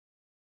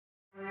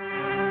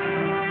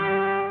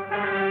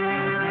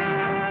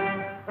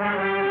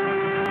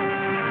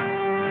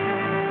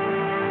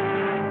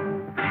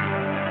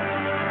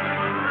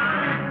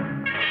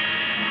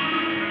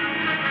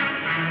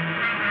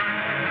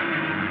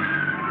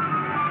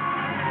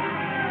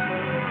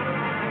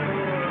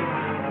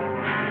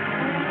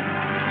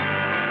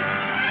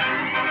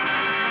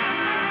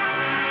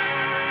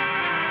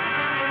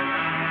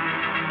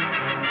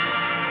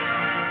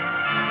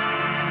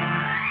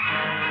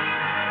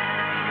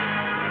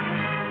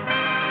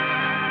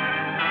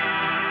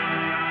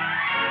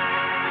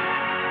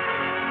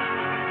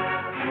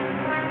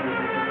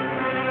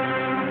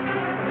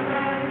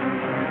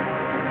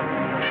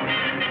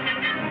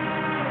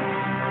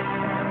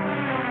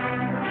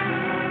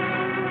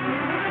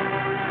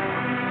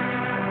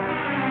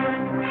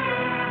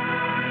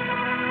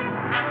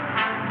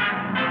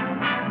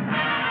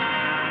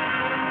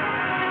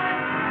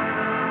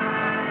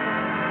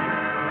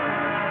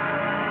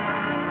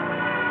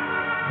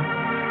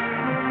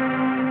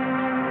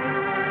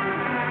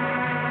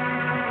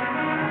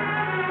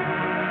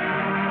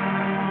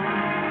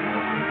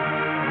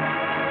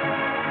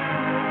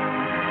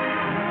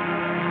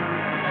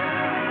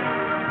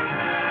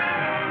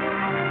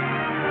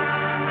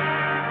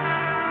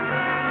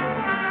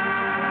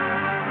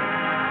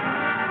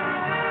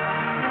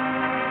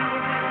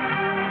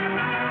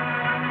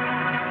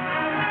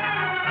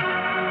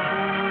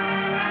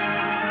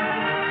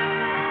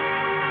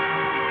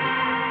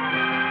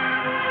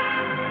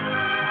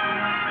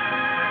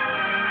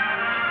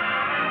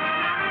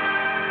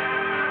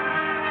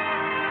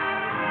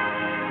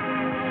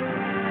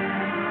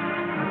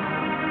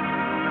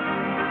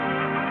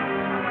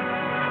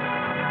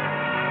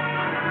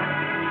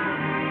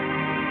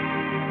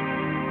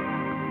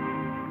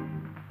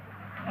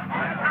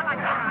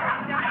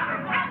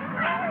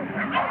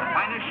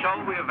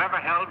you've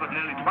ever held with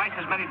nearly twice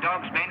as many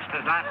dogs benched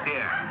as last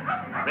year.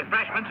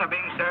 Refreshments are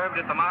being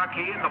served at the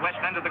marquee at the west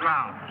end of the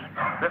grounds.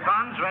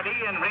 Griffons ready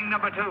in ring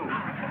number 2.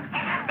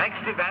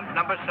 Next event,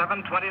 number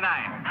 729.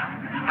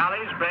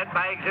 Tallies bred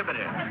by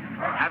exhibitors.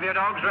 Have your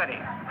dogs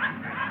ready.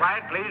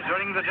 Quiet, please,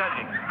 during the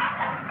judging.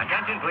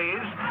 Attention,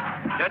 please.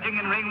 Judging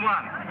in ring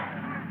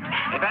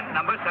 1. Event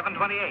number 728.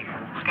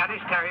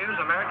 Scottish Terriers,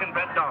 American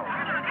bred dogs.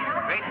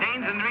 Great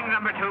Danes in ring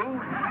number 2.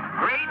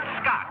 Great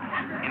Scots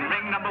in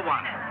ring number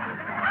 1.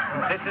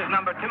 This is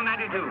number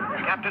 292,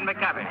 Captain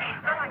McTavish,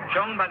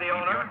 shown by the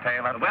owner,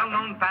 the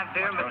well-known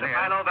fancier, Mr.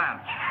 Philo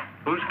Vance,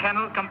 whose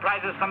kennel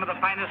comprises some of the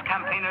finest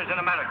campaigners in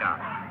America.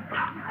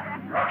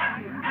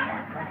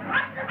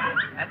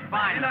 That's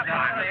fine, Mr.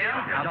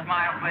 Now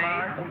smile,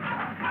 please.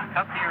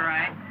 Up to your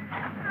right.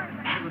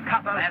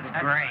 That's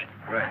great.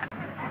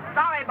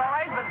 Sorry,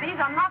 boys, but these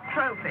are not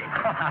trophies.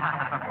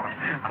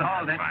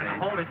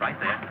 Hold it right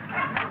there.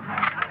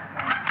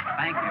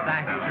 Thank you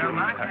so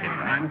much.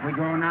 Time if we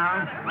go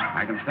now?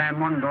 I can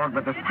stand one dog,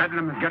 but this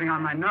bedlam is getting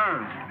on my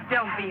nerves.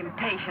 Don't be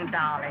impatient,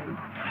 darling.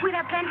 We'll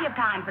have plenty of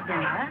time for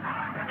dinner.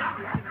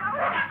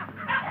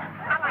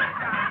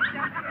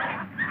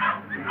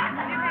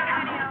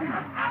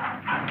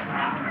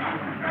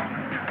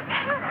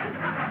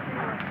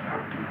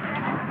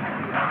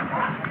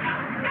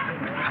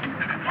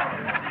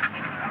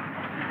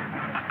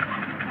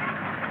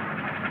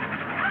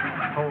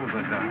 Hold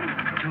it down.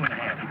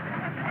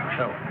 2.5.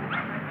 So.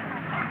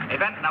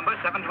 Event number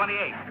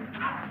 728.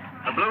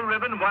 The blue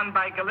ribbon won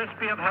by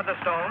Gillespie of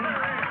Heatherstone.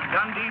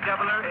 Dundee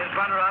Deviler is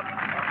runner-up,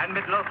 and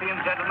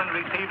Midlothian Gentleman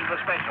receives the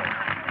special.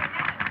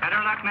 Better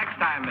luck next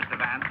time, Mr.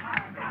 Vance.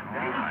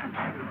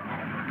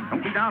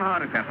 Don't be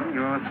downhearted, Captain.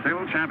 You're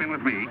still champion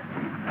with me.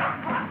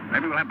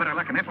 Maybe we'll have better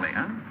luck in Italy,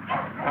 huh?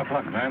 Tough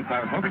luck, Vance.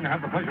 I was hoping to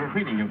have the pleasure of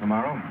meeting you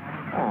tomorrow.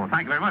 Oh,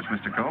 thank you very much,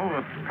 Mr.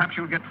 Coe. Perhaps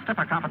you'll get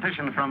stiffer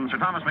competition from Sir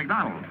Thomas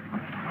MacDonald.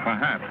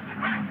 Perhaps.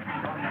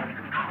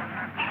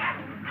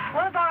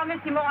 Well, I thought I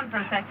missed him on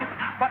for a second.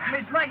 But,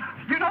 Miss Lake,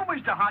 you know,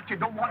 Mr. Hart, you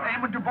don't want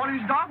Eamon to bully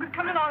his dog.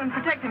 Come along and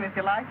protect him if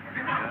you like.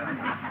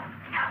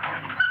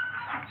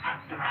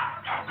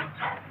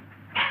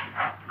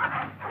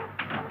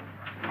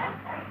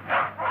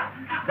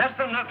 That's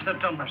enough, Sir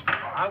Thomas.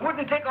 I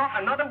wouldn't take off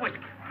another whisk.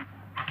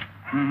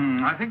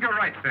 I think you're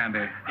right,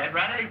 Sandy. Get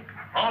ready.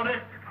 Hold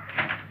it.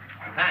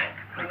 Thanks.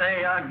 There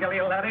you are,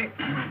 Gilly, laddie.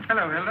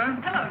 Hello, Hilda.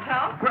 Hello,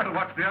 Tom. Well,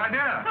 what's the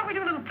idea? Thought we'd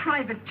do a little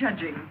private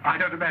judging. I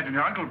don't imagine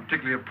your uncle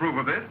particularly approve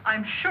of this.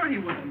 I'm sure he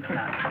wouldn't.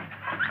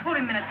 Hold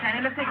him a minute,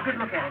 Sandy. Let's take a good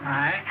look at him. All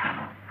right.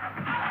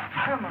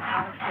 Come on,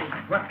 let's see.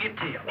 What's your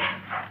tail?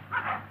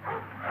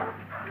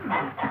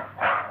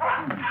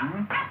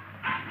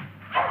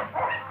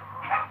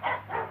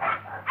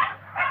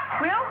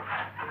 Well,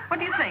 what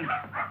do you think?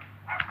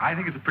 I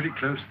think it's a pretty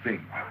close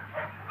thing.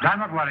 I'm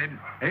not worried.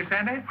 Hey,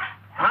 Sandy?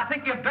 I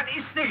think you're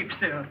pretty safe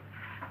still.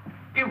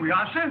 Here we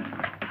are, sir.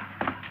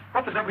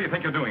 What the devil do you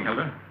think you're doing,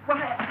 Hilda? Well,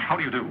 How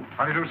do you do?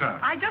 How do you do, sir?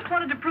 I just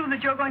wanted to prove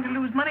that you're going to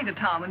lose money to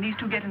Tom when these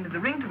two get into the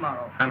ring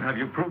tomorrow. And have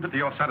you proved it to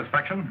your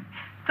satisfaction?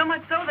 So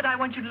much so that I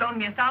want you to loan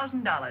me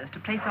 $1,000 to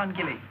place on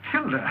Gilly.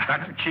 Hilda,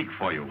 that's a cheek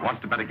for you.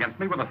 Wants to bet against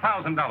me with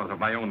 $1,000 of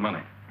my own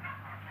money.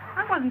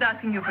 I wasn't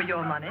asking you for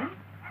your money.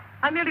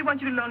 I merely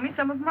want you to loan me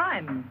some of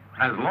mine.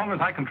 As long as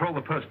I control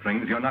the purse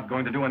strings, you're not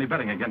going to do any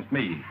betting against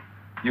me.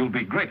 You'll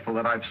be grateful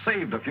that I've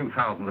saved a few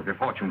thousand of your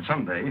fortune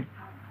someday.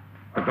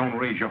 But don't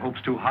raise your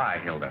hopes too high,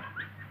 Hilda.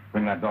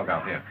 Bring that dog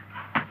out here.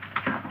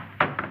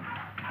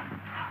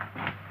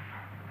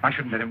 I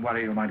shouldn't let him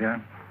worry you, my dear.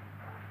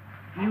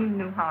 You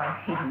knew how I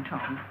hate him,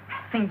 Tom.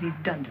 Things he's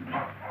done to me.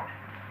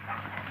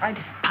 I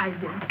despise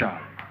him.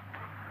 Darling.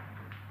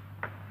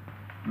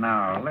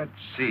 Now, let's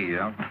see.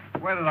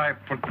 Where did I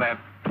put that?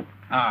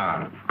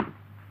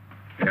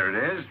 Here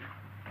it is.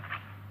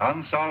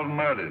 Unsolved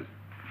murders.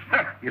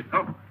 You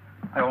know,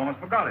 I almost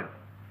forgot it.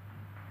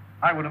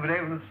 I wouldn't have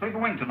been able to sleep a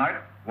wink tonight,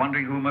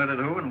 wondering who murdered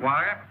who and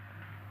why.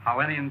 How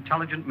any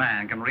intelligent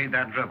man can read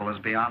that drivel is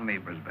beyond me,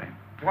 Brisbane.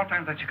 What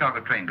time does that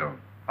Chicago train go?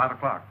 5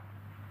 o'clock.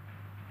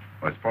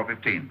 Well, it's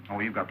 4:15. Oh,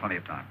 you've got plenty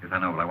of time. Yes, I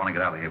know, but I want to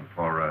get out of here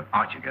before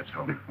Archer gets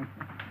home.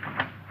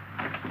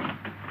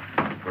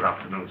 Good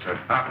afternoon, sir.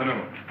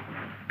 Afternoon.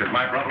 Is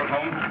my brother at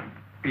home?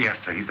 Yes,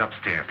 sir. He's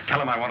upstairs.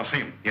 Tell him I want to see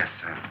him. Yes,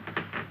 sir.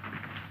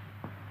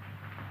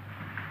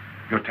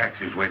 Your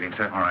taxi's waiting,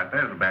 sir. All right,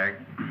 there's the bag.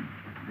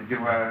 Did you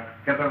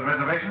get those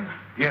reservations?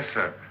 Yes,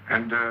 sir.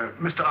 And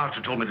Mr.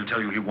 Archer told me to tell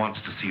you he wants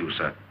to see you,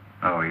 sir.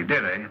 Oh, he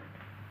did, eh?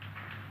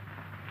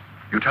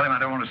 You tell him I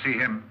don't want to see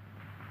him.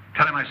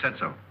 Tell him I said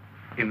so.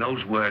 In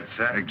those words,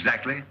 sir?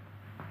 Exactly.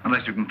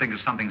 Unless you can think of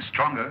something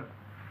stronger.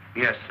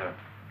 Yes, sir.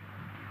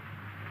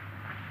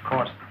 Of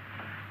course,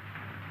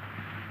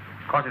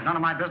 it's none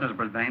of my business,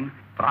 Brisbane,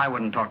 but I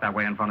wouldn't talk that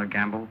way in front of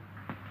Gamble.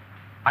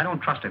 I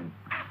don't trust him.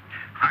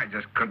 I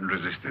just couldn't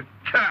resist it.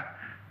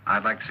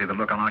 I'd like to see the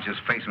look on Archer's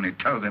face when he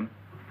told him.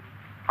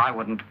 I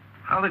wouldn't.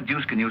 How the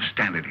deuce can you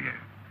stand it here?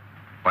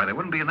 Why, there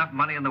wouldn't be enough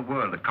money in the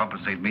world to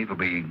compensate me for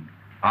being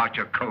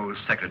Archer Coe's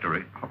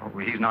secretary. Oh,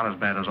 he's not as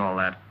bad as all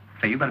that.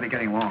 Say, you better be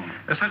getting along.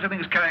 There's such a thing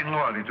as carrying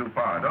loyalty too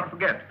far. Don't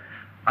forget,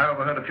 I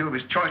overheard a few of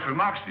his choice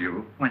remarks to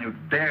you when you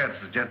dared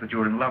suggest that you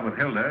were in love with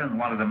Hilda and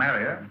wanted to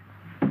marry her.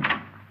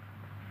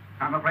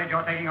 I'm afraid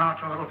you're taking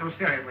Archer a little too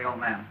seriously, old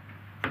man.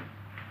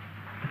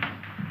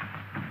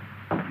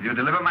 Did you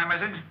deliver my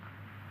message?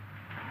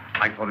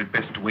 I thought it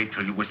best to wait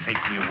till you were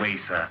safely away,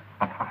 sir.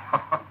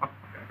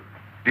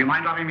 Do you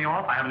mind dropping me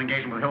off? I have an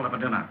engagement with Hilda for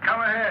dinner.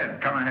 Come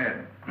ahead, come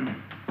ahead.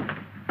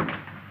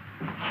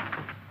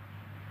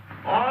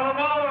 All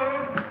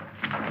aboard!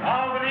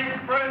 Albany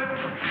Express,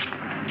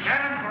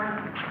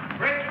 Stanford,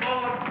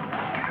 Bridgeport,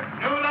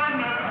 New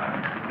London,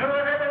 New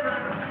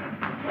Haven,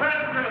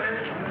 Wesley,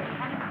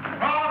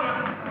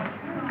 Providence,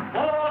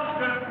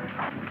 Boston.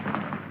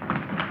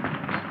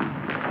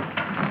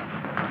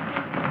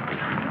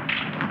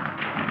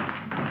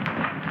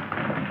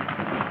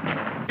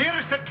 Here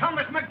is Sir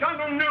Thomas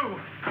MacDonald New.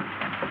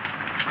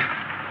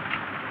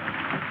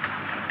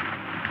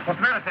 What's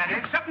the matter,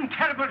 Sandy? Something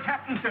terrible has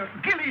happened, sir.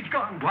 Gilly's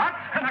gone. What?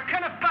 And I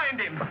cannot find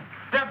him.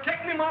 They have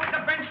taken him off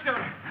the bench, sir.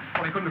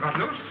 Well, he couldn't have got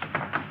loose.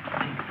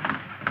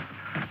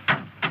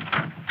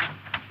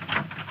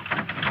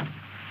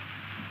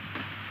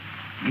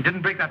 He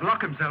didn't break that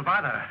lock himself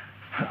either.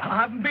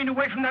 I haven't been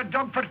away from that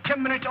dog for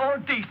 10 minutes all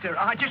day, sir.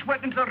 I just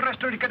went into the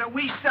restaurant to get a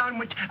wee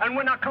sandwich, and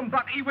when I come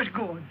back, he was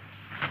gone.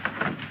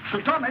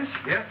 Sir Thomas,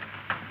 Yes?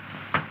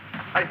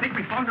 I think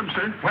we found him,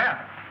 sir.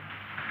 Where?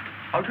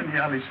 Out in the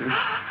alley, sir.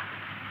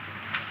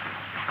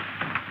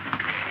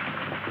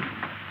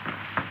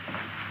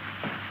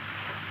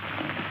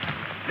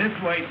 This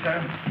way, sir.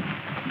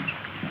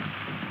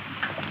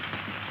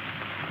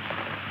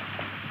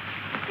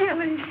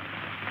 Gilly.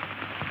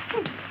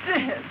 He's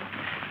dead.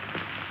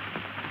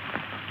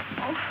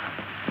 Oh.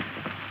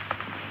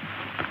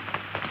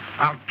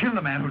 I'll kill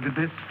the man who did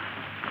this.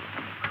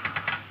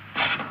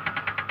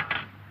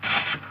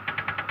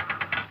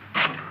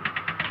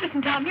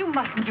 Listen, Tom, you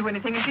mustn't do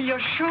anything until you're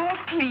sure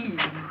clean.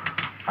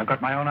 I've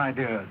got my own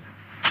ideas.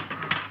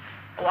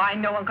 Oh, I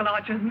know Uncle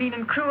Archer's mean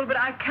and cruel, but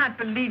I can't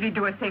believe he'd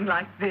do a thing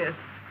like this.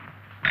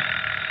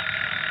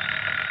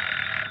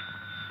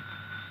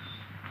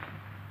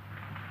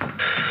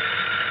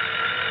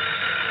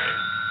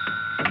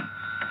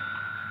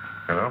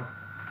 Hello?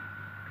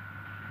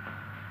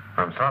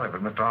 I'm sorry,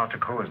 but Mr. Archer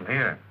Coe isn't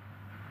here.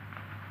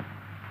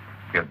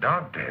 Your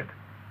dog dead?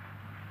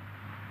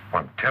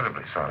 Well, I'm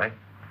terribly sorry.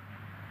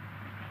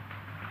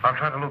 I'll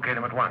try to locate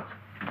him at once.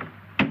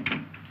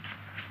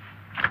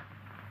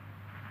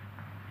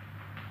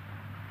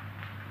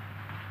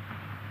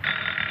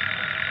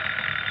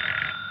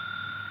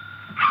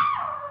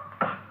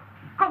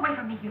 Go away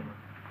from me, you.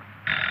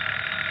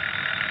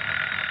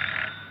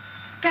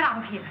 Get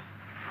out of here.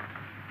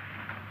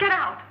 Get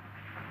out.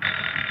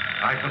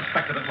 I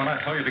suspected it when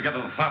I saw you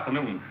together this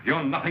afternoon.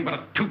 You're nothing but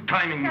a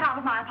two-timing... Get out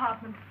of my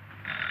apartment.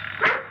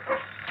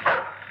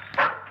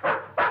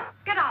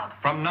 Get out.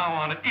 From now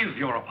on, it is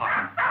your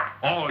apartment.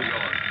 All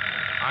yours.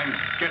 I'm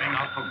getting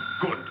out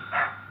for good.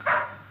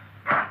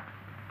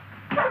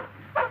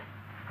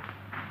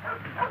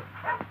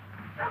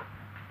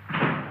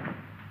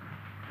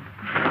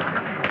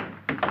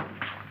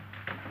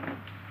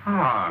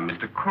 Ah,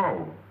 Mr.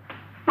 Coe.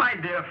 My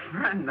dear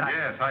friend,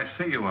 Yes, I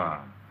see you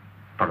are.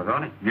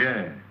 Pardon?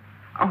 Yeah.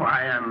 Oh,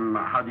 I am,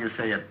 how do you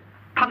say it,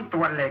 tanto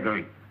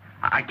allegro.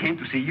 I came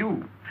to see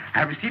you. I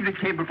have received a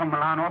cable from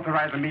Milan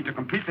authorizing me to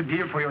complete the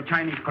deal for your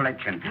Chinese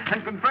collection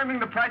and confirming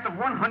the price of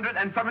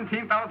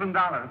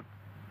 $117,000.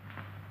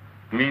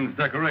 Means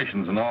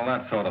decorations and all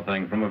that sort of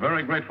thing from a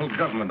very grateful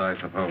government, I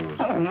suppose.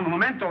 Oh, un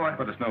momento.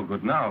 But it's no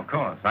good now, of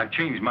course. I've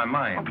changed my Oh,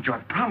 mind. but you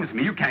have promised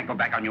me. You can't go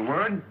back on your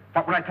word.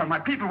 What would I tell my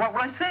people? What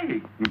would I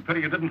say?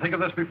 Pity you didn't think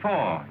of this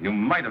before. You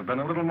might have been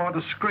a little more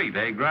discreet,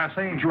 eh,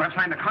 Grassy? You have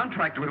signed a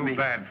contract with me. Too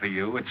bad for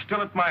you. It's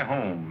still at my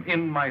home,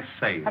 in my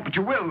safe. Oh, but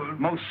you will.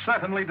 Most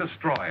certainly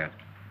destroy it.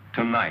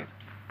 Tonight.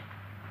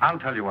 I'll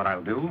tell you what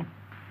I'll do.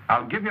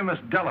 I'll give you Miss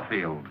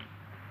Delafield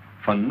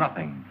for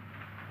nothing.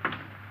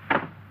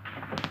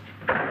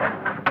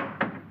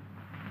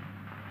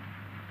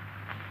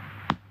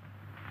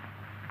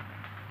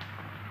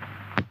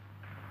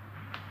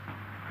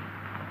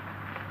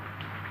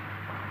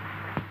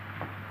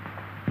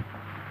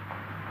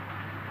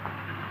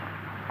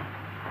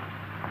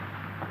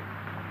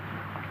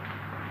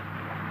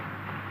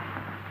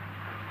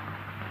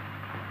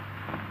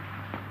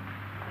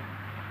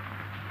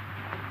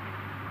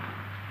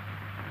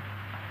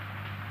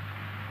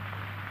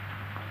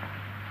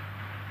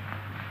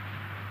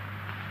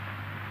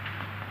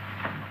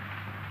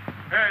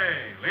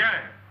 Hey,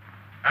 Leanne.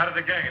 Out of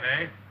the gang,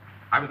 eh?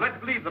 I was led to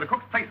believe that a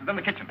cook's place is in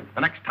the kitchen.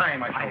 The next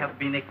time I have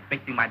been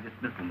expecting my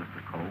dismissal,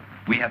 Mr. Coe.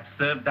 We have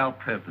served our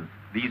purpose,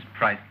 these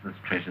priceless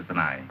treasures and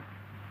I.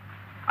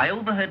 I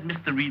overheard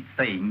Mr. Reed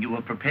saying you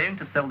were preparing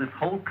to sell this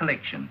whole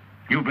collection.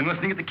 You've been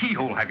listening at the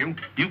keyhole, have you?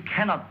 You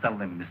cannot sell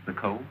them, Mr.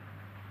 Coe.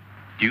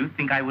 Do you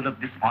think I would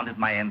have dishonored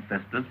my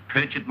ancestors,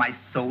 perjured my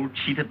soul,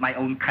 cheated my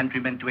own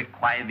countrymen to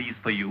acquire these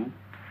for you?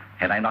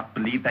 Had I not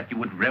believed that you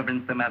would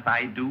reverence them as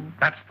I do?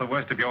 That's the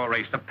worst of your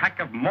race, a pack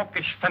of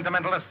mawkish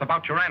sentimentalists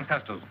about your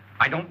ancestors.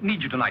 I don't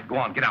need you tonight. Go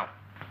on, get out.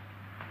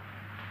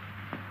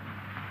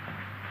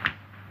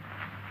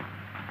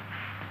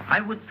 I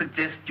would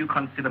suggest you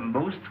consider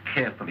most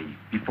carefully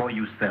before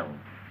you sell.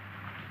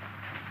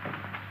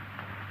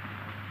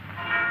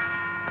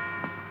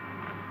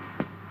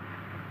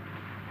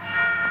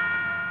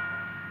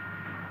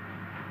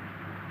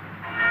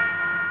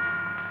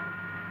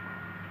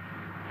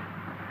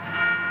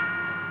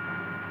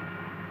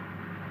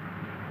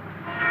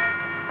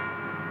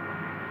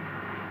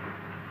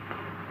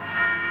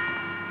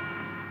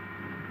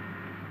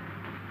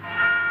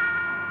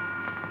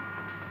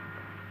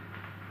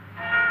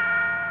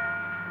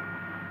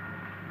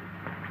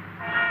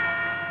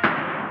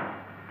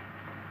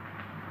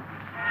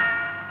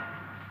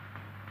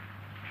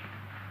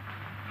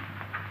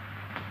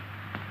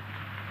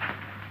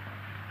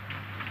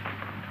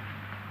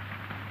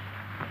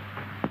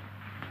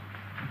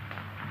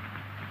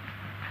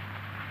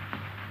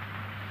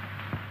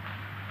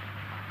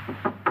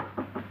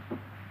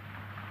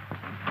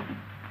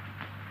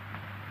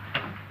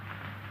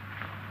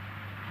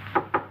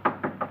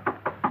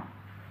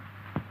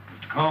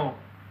 Coe.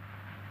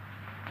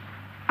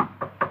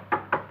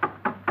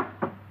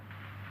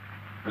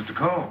 Mr.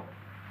 Coe.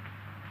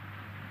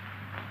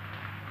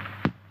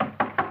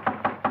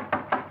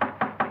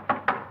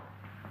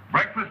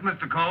 Breakfast,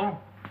 Mr. Coe.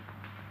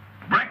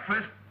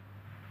 Breakfast.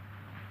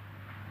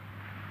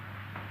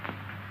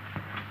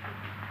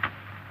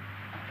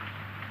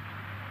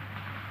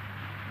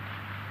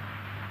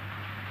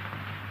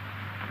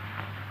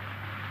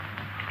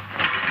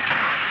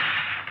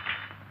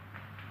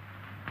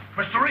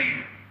 Mr.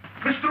 Reed!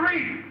 Mr.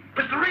 Reed!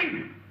 Mr.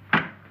 Reed!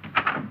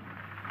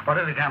 What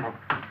is it, Campbell?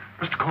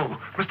 Mr. Coe,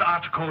 Mr.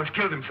 Archer Coe has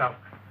killed himself.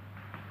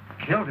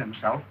 Killed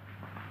himself?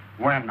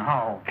 When?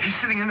 How? He's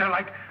sitting in there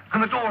like,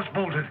 and the door's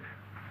bolted.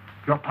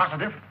 You're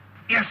positive?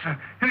 Yes, sir,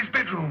 in his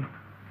bedroom.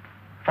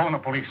 Phone the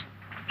police.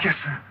 Yes,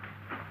 sir.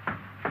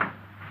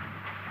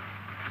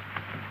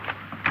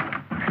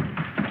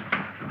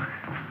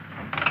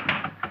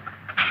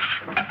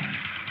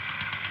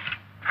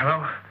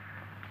 Hello?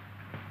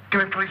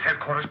 Give me police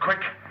headquarters, quick.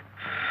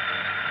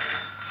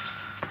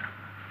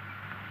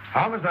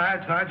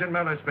 Homicide, Sergeant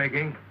Miller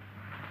speaking.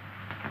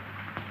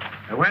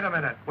 Wait a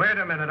minute.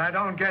 I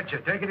don't get you.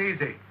 Take it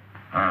easy.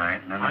 All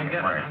right, let me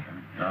get worse.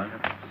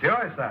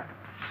 Suicide.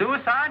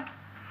 Suicide?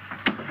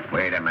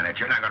 Wait a minute,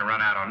 you're not going to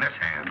run out on this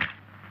hand.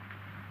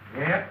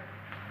 Yeah.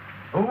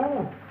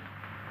 Who?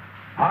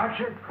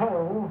 Archer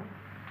Coe,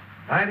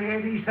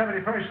 98 East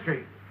 71st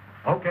Street.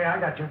 Okay, I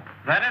got you.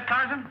 That it,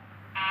 Sergeant?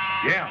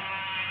 Yeah.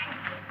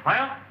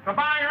 Well,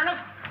 goodbye,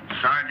 Ernest.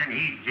 Sergeant,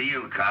 he's to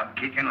you, Cub.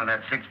 Kick in with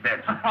that 6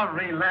 bits. Oh,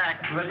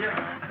 relax, will you?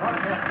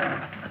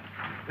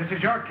 This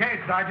is your case,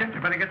 Sergeant.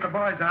 You better get the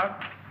boys out.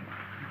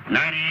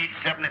 98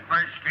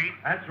 71st Street?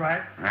 That's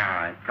right. All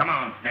right, come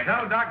on, Snick.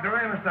 Tell Dr.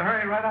 Amos to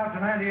hurry right out to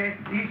 98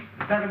 East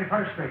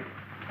 71st Street.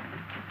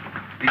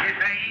 Did you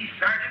say East,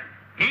 Sergeant?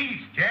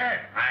 East, yes.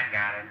 I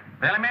got it.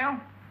 Daily Mail?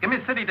 Give me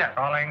city desk.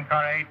 Calling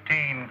car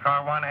 18,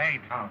 car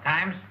 18. Oh,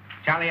 times?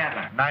 Charlie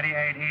Adler.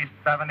 98 East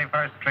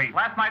 71st Street.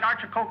 Last night,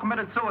 Archer Coe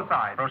committed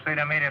suicide. Proceed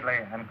immediately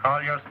and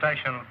call your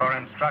station for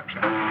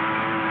instructions.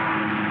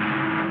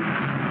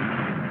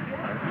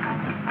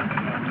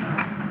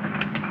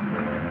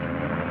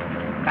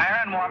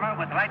 Fair and warmer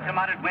with light to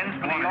moderate winds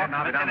for New York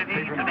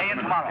vicinity today and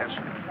tomorrow.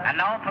 And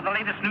now for the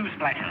latest news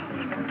flashes.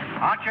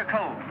 Archer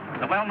Coe,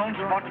 the well-known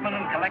sportsman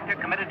and collector,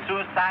 committed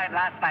suicide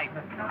last night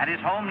at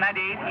his home,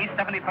 98 East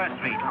 71st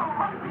Street.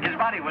 His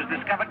body was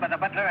discovered by the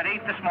butler at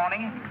 8 this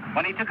morning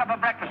when he took up a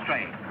breakfast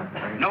tray.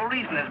 No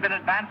reason has been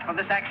advanced for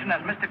this action as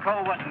Mr.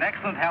 Coe was in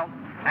excellent health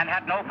and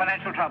had no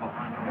financial trouble.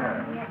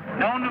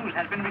 No news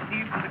has been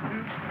received from the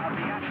crew of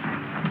the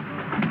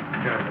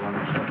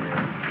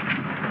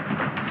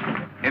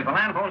Is the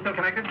land pole still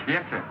connected?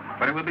 Yes, sir.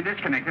 But it will be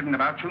disconnected in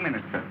about 2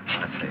 minutes, sir.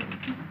 Let's see.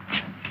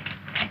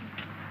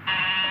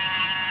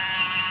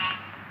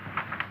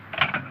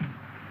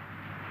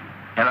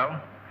 Hello?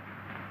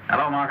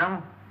 Hello,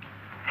 Markham.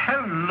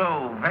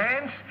 Hello,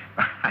 Vance.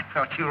 I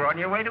thought you were on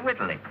your way to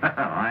Italy.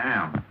 I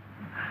am.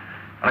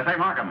 Well, I say,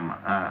 Markham,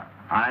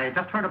 I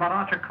just heard about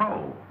Archer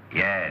Coe.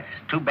 Yes,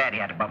 too bad he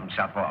had to bump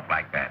himself off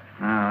like that.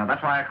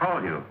 That's why I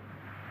called you.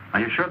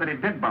 Are you sure that he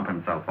did bump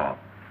himself off?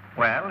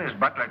 Well, his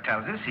butler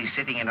tells us he's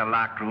sitting in a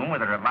locked room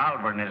with a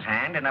revolver in his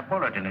hand and a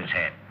bullet in his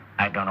head.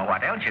 I don't know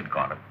what else you'd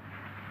call it.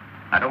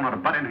 I don't want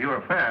to butt into your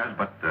affairs,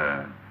 but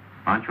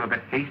aren't you a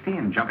bit hasty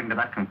in jumping to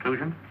that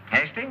conclusion?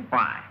 Hasty?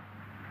 Why?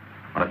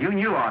 Well, if you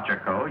knew Archer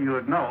Coe, you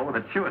would know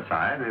that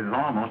suicide is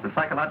almost a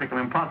psychological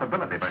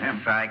impossibility for him.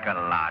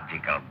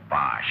 Psychological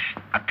bosh.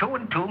 A 2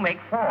 and 2 make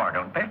 4,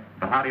 don't they?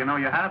 But how do you know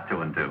you have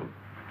 2 and 2?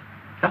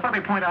 Just let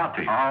me point out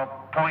to you. Oh,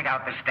 point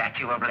out the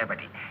Statue of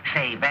Liberty.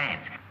 Say,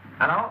 Vance.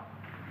 Hello?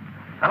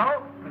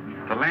 Hello?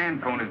 The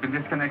land phone has been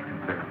disconnected,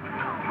 sir.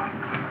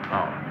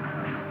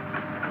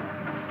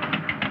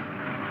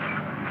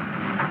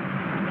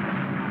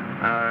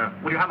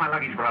 Will you have my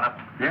luggage brought up?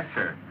 Yes,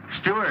 sir.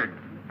 Steward,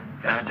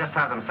 Just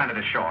have them send it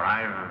ashore.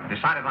 I've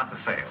decided not to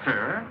sail.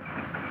 Sir?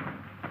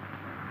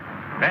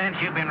 Vance,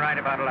 you've been right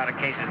about a lot of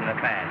cases in the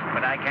past,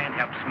 but I can't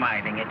help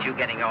smiling at you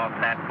getting off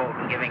that boat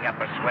and giving up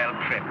a swell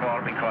trip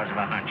all because of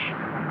a hunch.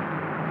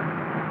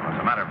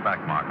 As a matter of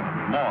fact, Mark,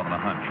 more than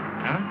a hunch.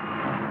 Huh?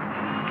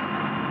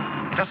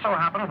 It just so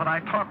happens that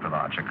I talked with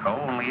Archer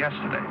Coe only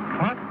yesterday.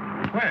 What?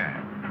 Where?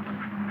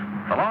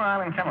 The Long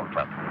Island Kennel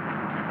Club.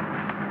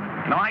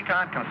 No, I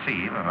can't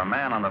conceive of a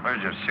man on the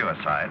verge of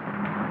suicide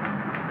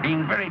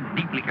being very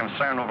deeply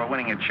concerned over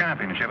winning a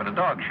championship at a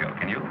dog show,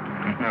 can you?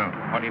 No.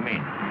 What do you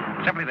mean?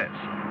 Simply this.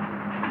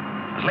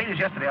 As late as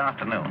yesterday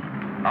afternoon,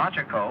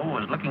 Archer Coe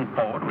was looking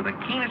forward with the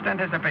keenest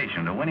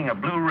anticipation to winning a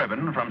blue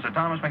ribbon from Sir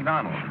Thomas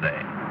MacDonald today.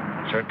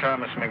 Sir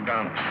Thomas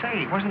MacDonald.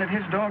 Say, wasn't it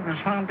his dog that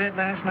was found dead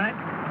last night?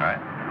 Right?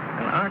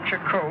 And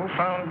Archer Coe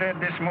found dead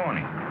this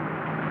morning.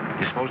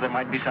 You suppose there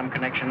might be some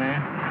connection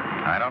there?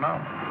 I don't know.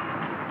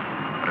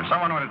 But if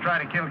someone were to try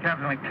to kill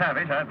Captain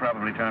McTavish, I'd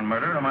probably turn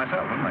murderer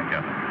myself, wouldn't I,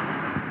 Captain?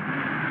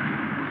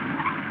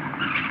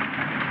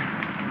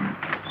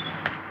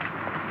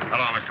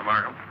 Hello, Mr.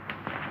 Markham.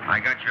 I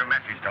got your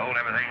message to hold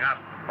everything up.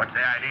 What's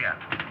the idea?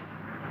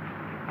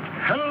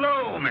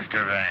 Hello,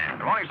 Mr. Vance.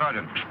 Good morning,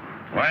 Sergeant.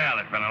 Well,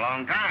 it's been a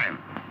long time.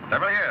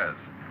 Several years.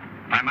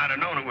 I might have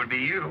known it would be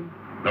you,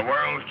 the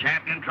world's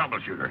champion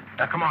troubleshooter.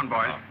 Come on,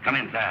 boys. Come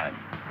inside.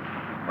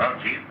 Well,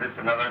 Chief, this is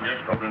another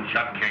just open and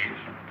shut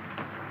case.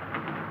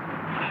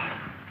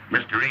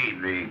 Mr.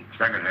 Reed, the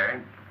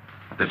secretary.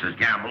 This is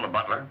Gamble, the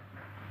butler.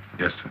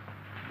 Yes, sir.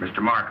 Mr.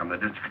 Markham, the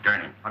district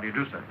attorney. How do you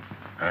do, sir?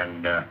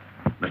 And,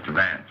 Mr.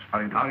 Vance. How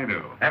do you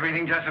do?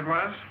 Everything just as it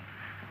was?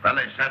 Well,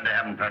 they said they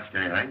haven't touched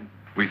anything.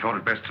 We thought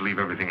it best to leave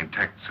everything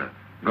intact, sir.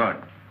 Good.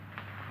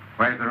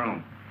 Where's the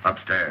room?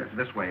 Upstairs.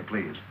 This way,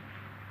 please.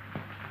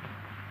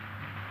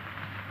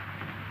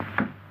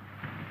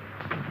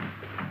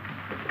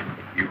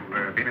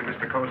 You've been in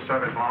Mr. Coe's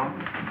service long?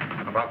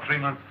 About 3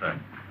 months, sir.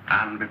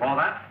 And before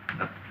that?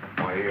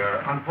 Why,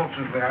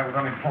 unfortunately, I was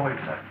unemployed,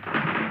 sir.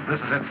 This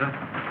is it,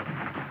 sir.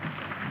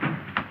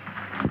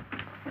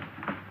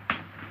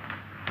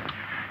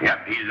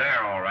 Yep, he's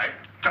there, all right.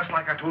 Just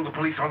like I told the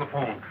police on the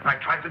phone. I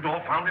tried the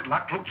door, found it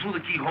locked, looked through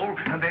the keyhole,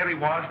 and there he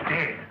was,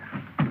 dead.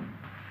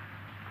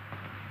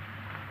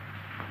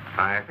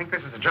 I think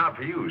this is a job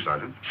for you,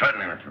 Sergeant.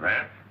 Certainly, Mr.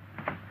 Vance.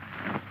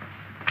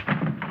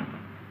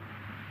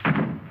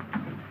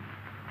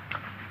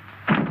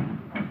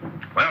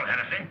 Well,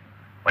 Hennessy,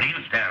 what are you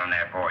standing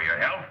there for, your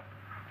health?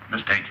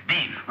 This takes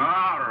beef.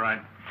 All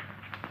right.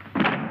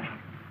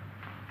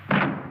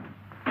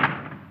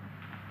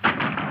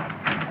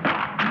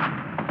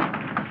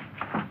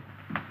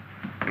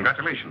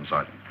 Congratulations,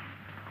 Sergeant.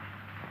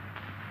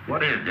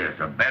 What is this,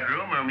 a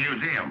bedroom or a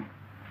museum?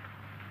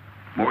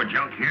 More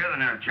junk here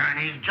than a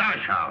Chinese josh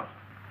house.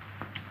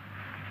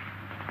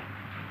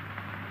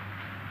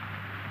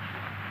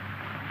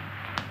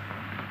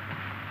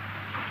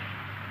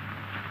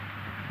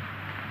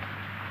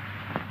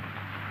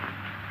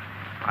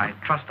 I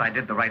trust I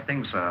did the right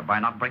thing, sir, by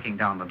not breaking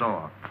down the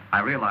door.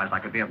 I realized I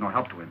could be of no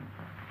help to him.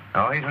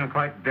 Oh, he's been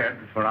quite dead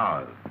for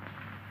hours.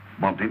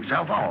 Bumped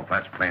himself off,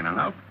 that's plain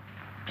enough.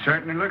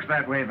 Certainly looks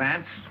that way,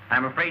 Vance.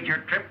 I'm afraid your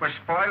trip was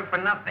spoiled for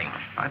nothing.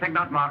 I think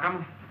not,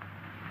 Markham.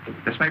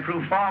 This may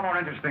prove far more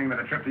interesting than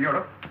a trip to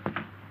Europe.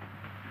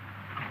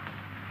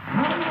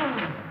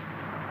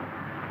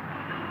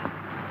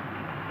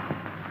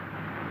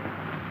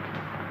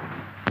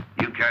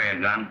 You carry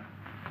a gun?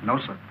 No,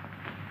 sir.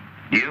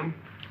 You?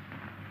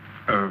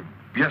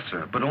 Yes,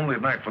 sir, but only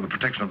at night for the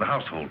protection of the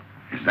household.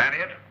 Is that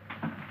it?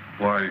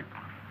 Why,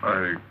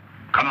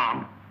 Come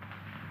on.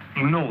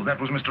 No, that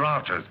was Mr.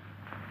 Archer's.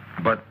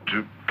 But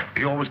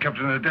he always kept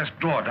it in a desk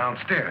drawer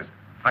downstairs.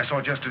 I saw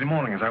it yesterday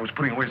morning as I was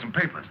putting away some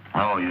papers.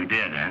 Oh, you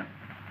did, eh?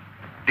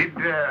 Did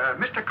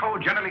Mr. Coe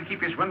generally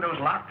keep his windows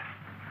locked?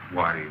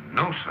 Why,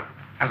 no, sir.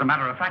 As a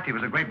matter of fact, he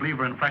was a great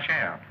believer in fresh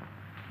air.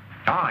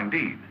 Ah,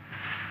 indeed.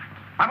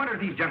 I wonder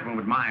if these gentlemen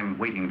would mind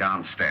waiting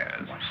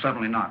downstairs. Well,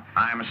 certainly not.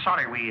 I'm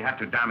sorry we had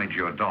to damage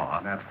your door.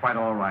 That's quite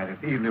all right.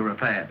 It's easily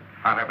repaired.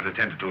 I'll have it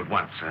attended to at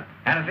once, sir.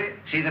 Hennessy,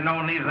 see that no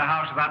one leaves the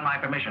house without my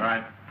permission. All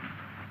right.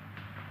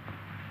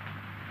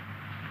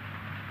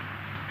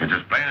 It's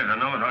as plain as the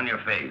nose on your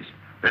face.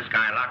 This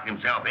guy locked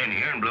himself in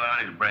here and blew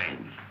out his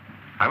brains.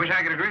 I wish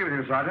I could agree with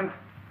you, Sergeant.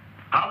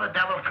 How the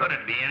devil could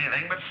it be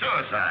anything but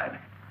suicide?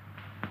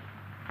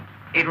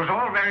 It was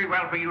all very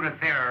well for you to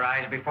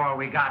theorize before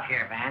we got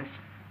here, Vance.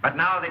 But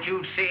now that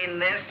you've seen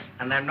this,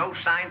 and there are no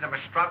signs of a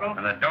struggle...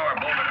 And the door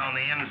bolted on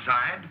the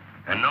inside,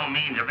 and no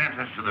means of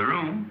entrance to the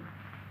room.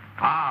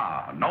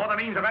 Ah, no other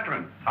means of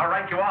entrance. All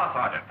right, you are,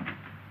 Sergeant.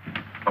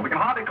 But we can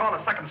hardly call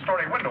a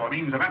second-story window a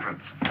means of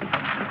entrance.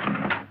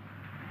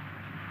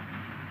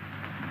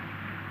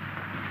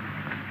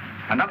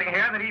 And nothing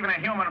here that even a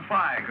human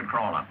fly could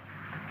crawl up.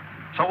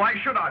 So why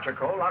should Archer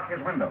Coe lock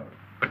his windows?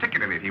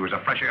 Particularly if he was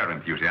a fresh air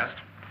enthusiast.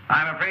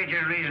 I'm afraid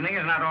your reasoning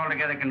is not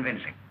altogether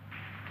convincing.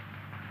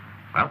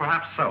 Well,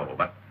 perhaps so,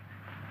 but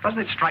Doesn't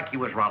it strike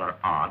you as rather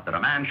odd that a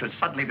man should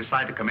suddenly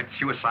decide to commit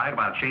suicide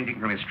while changing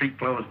from his street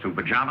clothes to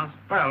pajamas?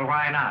 Well,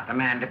 why not? A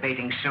man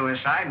debating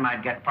suicide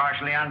might get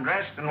partially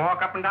undressed and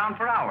walk up and down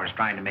for hours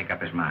trying to make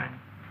up his mind.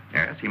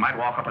 Yes, he might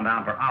walk up and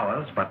down for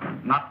hours, but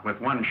not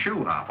with one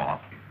shoe half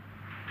off.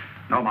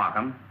 No,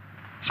 Markham.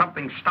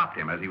 Something stopped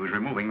him as he was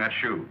removing that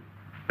shoe.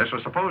 This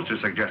was supposed to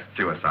suggest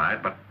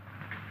suicide, but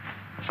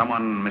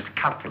someone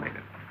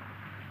miscalculated.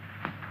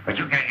 But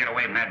you can't get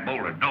away from that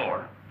bolted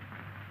door.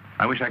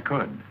 I wish I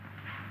could.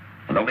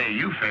 Well, the way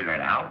you figure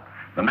it out,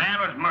 the man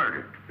was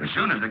murdered. As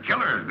soon as the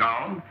killer is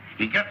gone,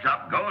 he gets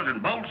up, goes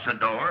and bolts the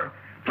door,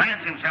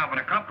 plants himself in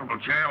a comfortable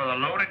chair with a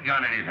loaded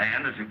gun in his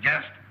hand to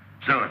suggest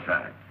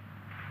suicide.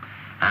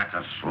 That's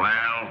a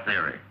swell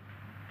theory.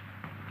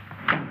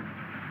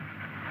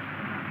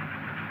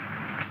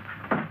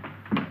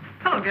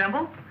 Hello,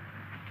 Gamble.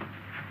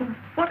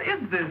 What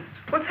is this?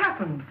 What's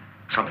happened?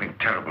 Something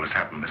terrible has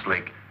happened, Miss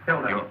Lake.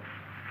 Hilda.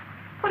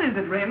 What is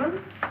it, Raymond?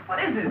 What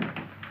is it?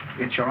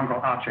 It's your Uncle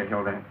Archer,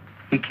 Hilda.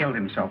 He killed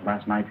himself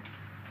last night.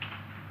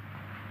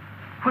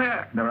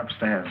 Where? They're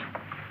upstairs.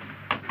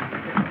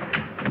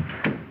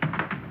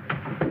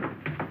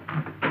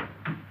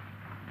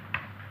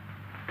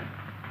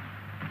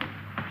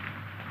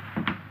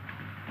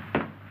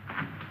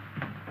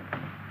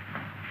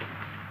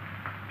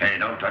 Hey,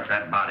 don't touch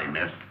that body,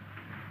 miss.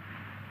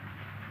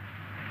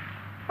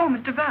 Oh,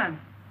 Mr. Vance.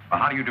 Well,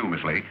 how do you do,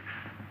 Miss Lake?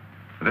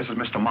 This is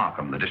Mr.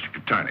 Markham, the district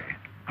attorney.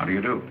 How do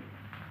you do?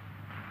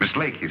 Miss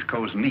Lake, his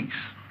Coe's niece.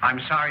 I'm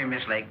sorry,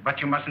 Miss Lake,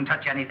 but you mustn't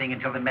touch anything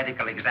until the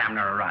medical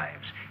examiner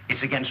arrives.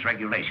 It's against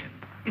regulation.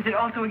 Is it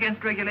also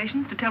against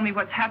regulations to tell me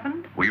what's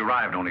happened? We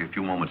arrived only a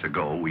few moments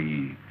ago.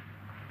 We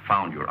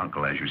found your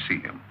uncle as you see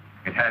him.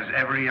 It has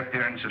every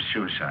appearance of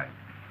suicide.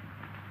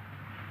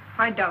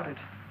 I doubt it.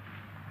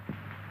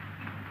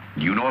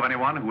 Do you know of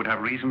anyone who would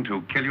have reason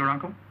to kill your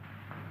uncle?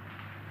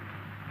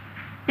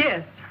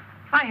 Yes,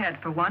 I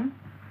had for one.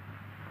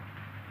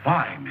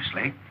 Why, Miss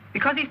Lake?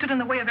 Because he stood in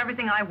the way of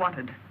everything I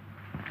wanted.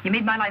 He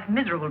made my life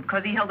miserable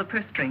because he held the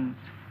purse strings.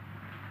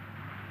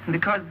 And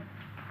because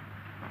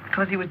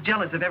he was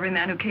jealous of every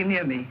man who came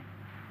near me.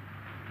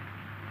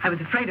 I was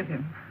afraid of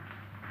him.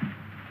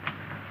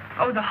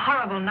 Oh, the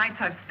horrible nights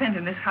I've spent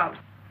in this house.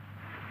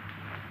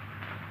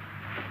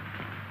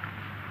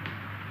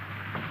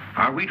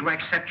 Are we to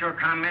accept your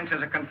comments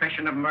as a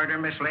confession of murder,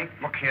 Miss Lake?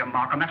 Look here,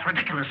 Markham, that's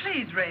ridiculous.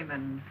 Please,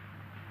 Raymond.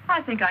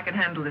 I think I can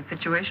handle this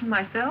situation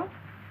myself.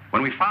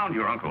 When we found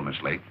your uncle,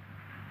 Miss Lake,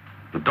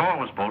 the door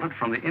was bolted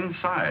from the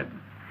inside.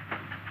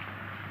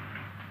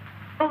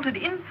 Bolted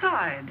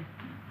inside?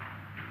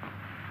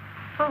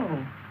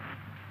 Oh.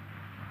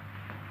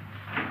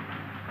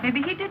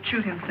 Maybe he did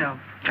shoot himself.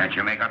 Can't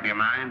you make up your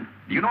mind?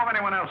 Do you know of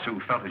anyone else who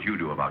felt as you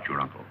do about your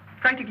uncle?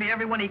 Practically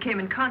everyone he came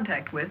in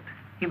contact with.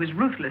 He was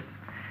ruthless.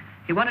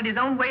 He wanted his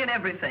own way in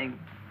everything.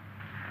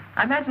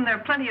 I imagine there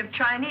are plenty of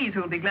Chinese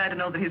who will be glad to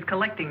know that his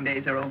collecting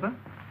days are over.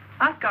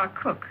 Ask our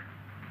cook.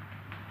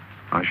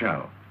 I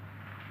shall.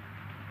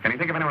 Can you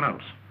think of anyone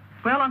else?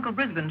 Well, Uncle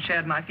Brisbane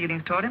shared my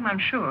feelings toward him, I'm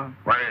sure.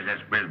 Where is this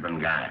Brisbane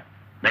guy?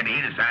 Maybe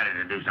he decided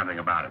to do something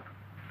about it.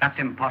 That's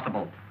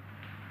impossible.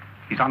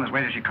 He's on his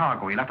way to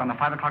Chicago. He left on the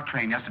 5 o'clock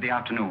train yesterday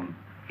afternoon.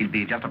 He'll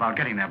be just about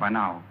getting there by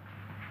now.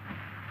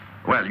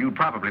 Well, you'd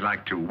probably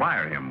like to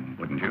wire him,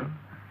 wouldn't you?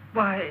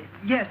 Why,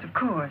 yes, of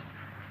course.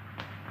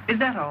 Is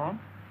that all?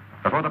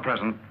 For the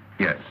present,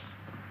 yes.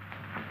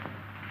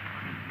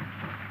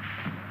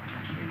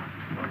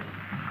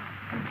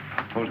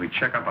 Suppose we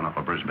check up on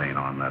Uncle Brisbane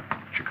on that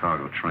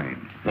Chicago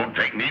train. Won't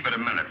take me but a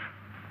minute.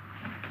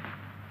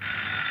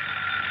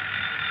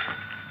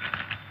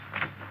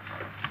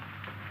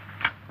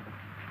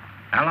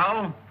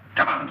 Hello?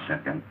 Come on,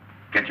 Simpkin.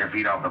 Get your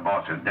feet off the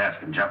boss's desk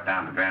and jump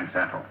down to Grand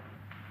Central.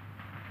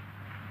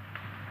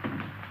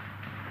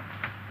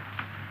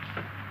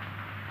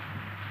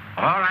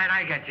 All right,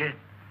 I get you.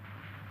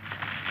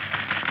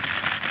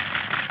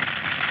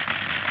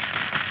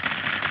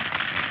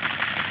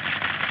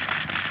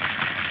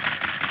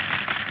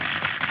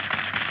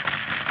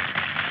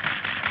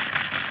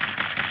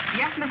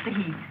 Yes, Mr.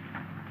 Heath.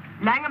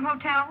 Langham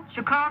Hotel,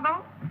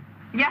 Chicago?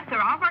 Yes, sir.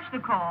 I'll rush the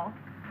call.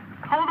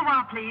 Hold a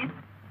while, please.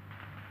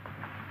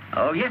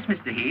 Oh, yes,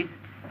 Mr. Heath.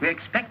 We're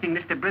expecting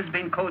Mr.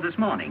 Brisbane Coe this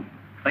morning.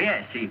 Oh,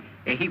 yes,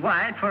 he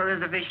wired for a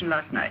reservation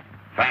last night.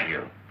 Thank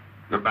you.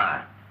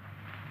 Goodbye.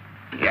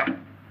 Yep.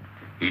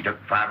 He took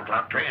the 5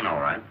 o'clock train, all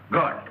right.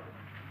 Good.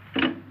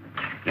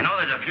 You know,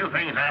 there's a few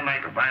things I'd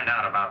like to find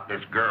out about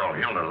this girl,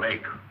 Hilda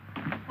Lake.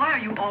 Why are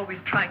you always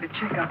trying to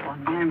check up on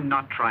me? I'm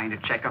not trying to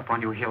check up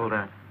on you,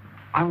 Hilda.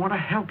 I want to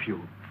help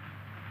you.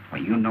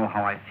 Well, you know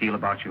how I feel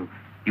about you.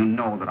 You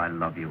know that I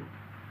love you.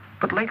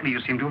 But lately you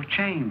seem to have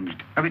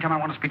changed. Every time I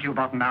want to speak to you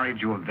about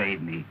marriage, you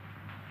evade me.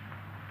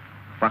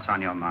 What's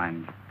on your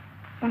mind?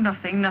 Oh,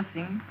 nothing,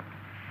 nothing.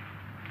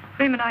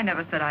 Raymond, I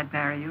never said I'd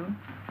marry you.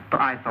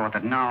 But I thought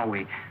that now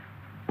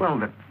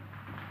that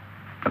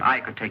I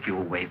could take you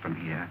away from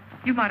here.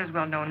 You might as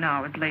well know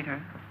now as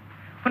later.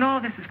 When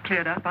all this is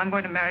cleared up, I'm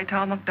going to marry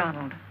Tom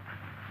McDonald.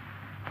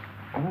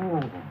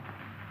 Oh.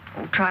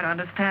 Oh, try to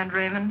understand,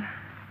 Raymond.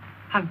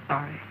 I'm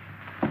sorry.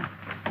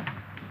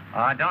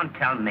 Oh, don't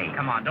tell me.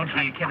 Come on, don't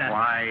you kid us.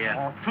 Why,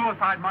 Oh,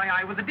 suicide, my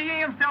eye, with the DA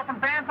himself and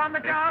Vance on the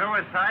job?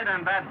 suicide,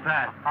 and that's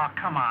that. Oh,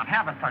 come on,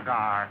 have a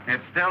cigar.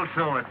 It's still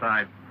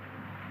suicide.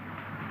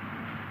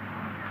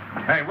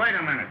 Hey, wait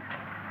a minute.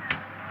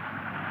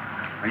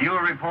 Are you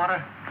a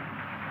reporter?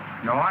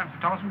 No, I'm Sir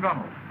Thomas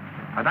McDonald.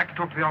 I'd like to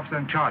talk to the officer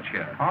in charge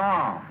here.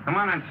 Oh, come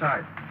on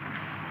inside.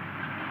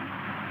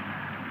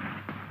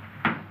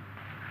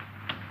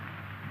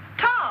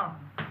 Tom!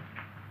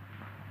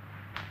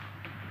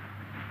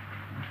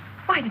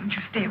 Why didn't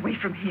you stay away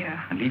from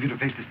here? And leave you to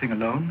face this thing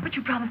alone? But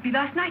you promised me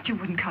last night you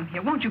wouldn't come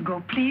here. Won't you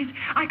go, please?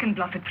 I can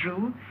bluff it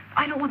through.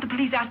 I don't want the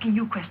police asking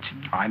you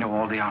questions. I know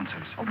all the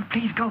answers. Oh, but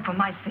please go for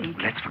my sake.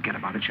 Let's forget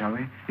about it, shall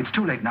we? It's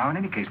too late now. In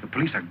any case, the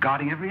police are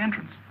guarding every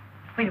entrance.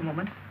 Wait a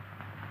moment.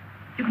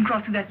 You can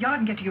cross through that yard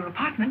and get to your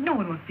apartment. No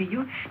one will see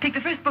you. Take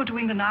the first boat to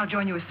England and I'll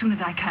join you as soon as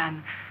I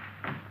can.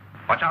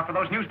 Watch out for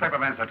those newspaper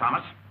men, Sir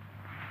Thomas.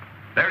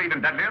 They're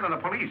even deadlier than the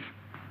police.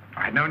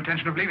 I had no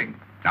intention of leaving.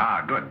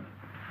 Ah, good.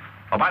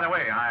 Oh, by the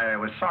way, I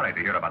was sorry to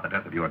hear about the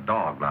death of your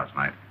dog last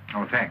night.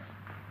 Oh, thanks.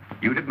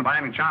 You didn't by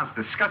any chance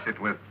discuss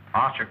it with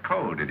Archer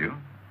Coe, did you?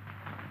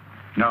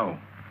 No.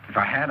 If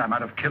I had, I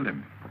might have killed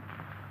him.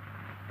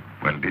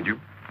 Well, did you?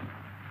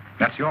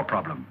 That's your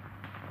problem.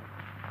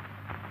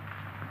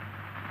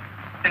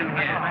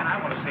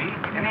 I want to see.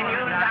 Any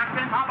news,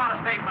 Doctor? How about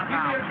a statement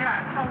now? Give me a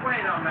chance. Oh,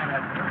 wait a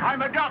minute. I'm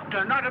a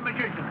doctor, not a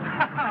magician.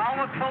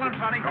 Almost full and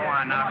funny. Go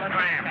on now,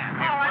 scram.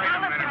 Wait a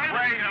minute.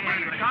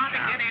 Trying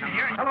to get in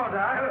here. Hello,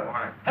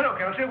 Doc. Hello,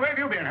 Kelsey. Where have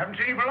you been? Haven't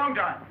seen you for a long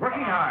time.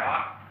 Working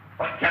hard.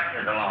 What kept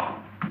you so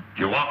long?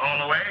 Did you walk all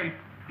the way?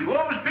 You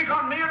always pick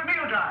on me at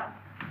mealtime.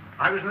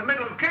 I was in the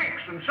middle of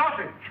cakes and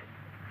sausage.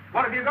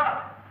 What have you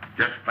got?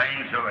 Just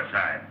plain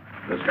suicide.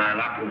 This guy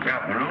locked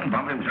himself in the room,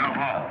 bumped himself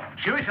off.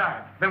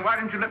 Suicide. Then why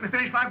didn't you let me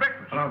finish my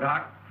breakfast? Hello,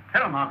 Doc.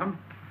 Hello, Markham.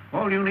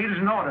 All you need is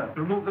an order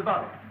to remove the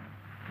body.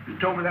 If you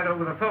told me that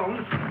over the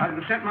phone, I'd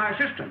have sent my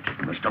assistant.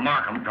 Mr.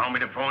 Markham told me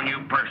to phone you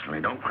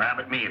personally. Don't crab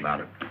at me about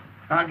it.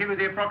 I'll give you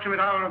the approximate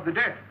hour of the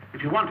death,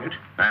 if you want it.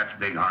 That's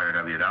big-hearted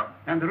of you, Doc.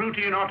 And the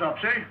routine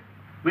autopsy,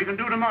 we can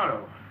do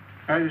tomorrow,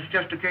 as it's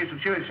just a case of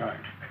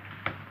suicide.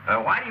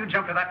 Why do you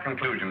jump to that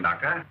conclusion,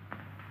 Doctor?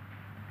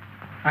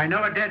 I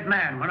know a dead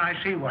man when I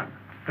see one.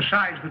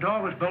 Besides, the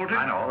door was bolted.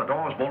 I know, the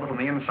door was bolted from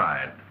the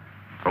inside.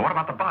 But what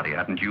about the body?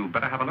 Hadn't you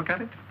better have a look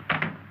at it?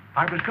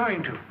 I was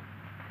going to.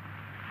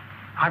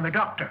 I'm a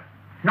doctor,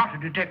 not a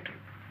detective.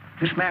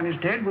 This man is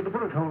dead with a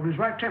bullet hole in his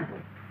right temple.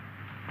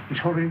 He's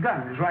holding a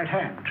gun in his right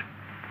hand.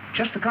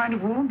 Just the kind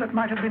of wound that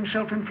might have been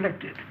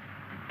self-inflicted.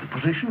 The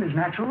position is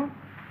natural,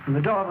 and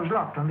the door was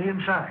locked on the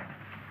inside.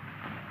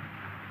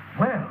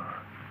 Well,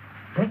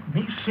 let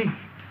me see.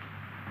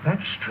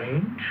 That's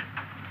strange.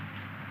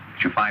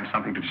 Did you find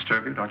something to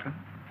disturb you, Doctor?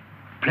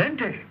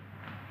 Plenty.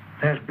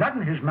 There's blood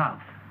in his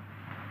mouth.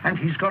 And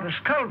he's got a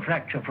skull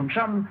fracture from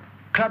some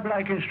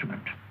club-like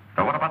instrument.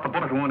 Now, what about the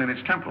bullet wound in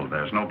his temple?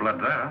 There's no blood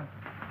there.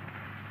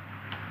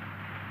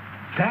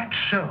 That's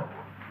so.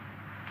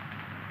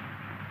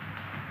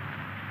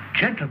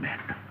 Gentlemen,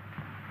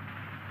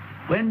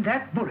 when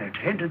that bullet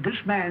entered this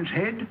man's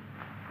head,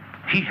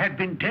 he had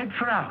been dead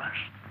for hours.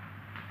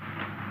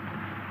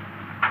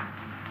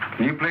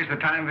 Can you place the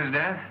time of his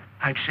death?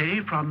 I'd say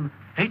from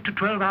 8 to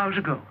 12 hours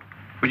ago.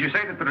 Would you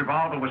say that the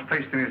revolver was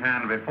placed in his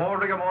hand before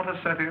rigor mortis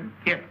set in?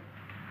 Yes.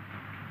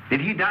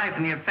 Did he die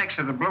from the effects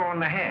of the blow on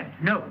the head?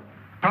 No.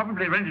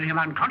 Probably rendered him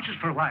unconscious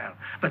for a while,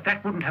 but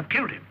that wouldn't have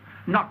killed him.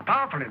 Not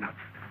powerful enough.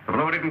 The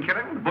blow didn't kill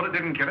him, the bullet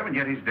didn't kill him, and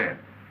yet he's dead.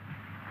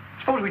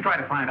 Suppose we try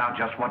to find out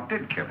just what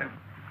did kill him.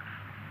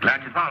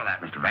 Glad you thought of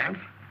that, Mr. Vance.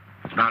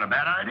 It's not a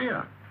bad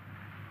idea.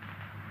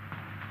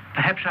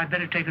 Perhaps I'd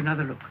better take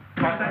another look.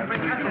 All right,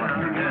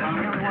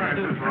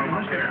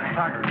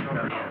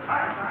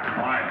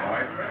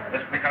 boys.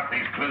 Let's pick up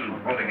these clues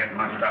before they get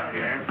mussed up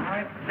here.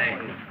 Hey,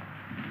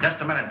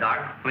 just a minute,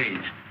 Doc,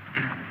 please.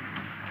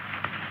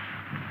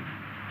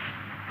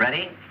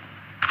 Ready?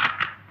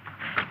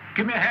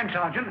 Give me a hand,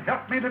 Sergeant.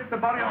 Help me lift the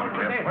body onto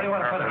the bed. Where do you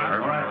want to put it?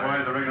 All right,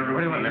 boys, the rigor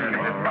routine.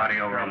 Get the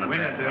body over on the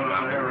bed.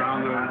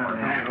 Around the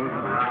handles,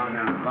 around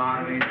the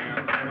body.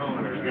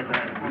 Get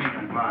that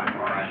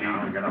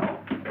get a hold.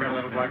 A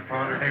little black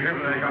powder. Hey, here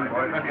they come,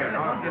 boys. Give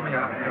me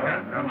a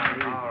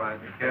all right.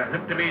 Yeah,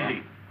 lift him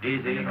easy.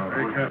 Easy.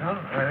 Very good.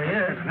 There he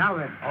is. Now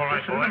then. All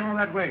right, boy. All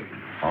that way.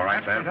 All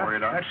right, there for you,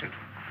 Doc. That's it.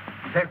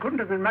 There couldn't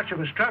have been much of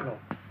a struggle.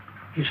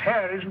 His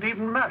hair isn't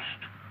even mussed.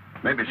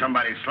 Maybe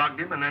somebody slugged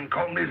him and then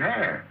combed his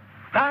hair.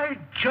 By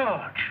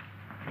George.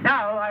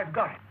 Now I've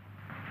got it.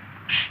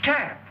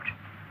 Stabbed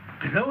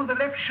below the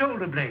left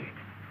shoulder blade,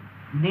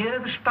 near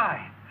the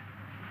spine.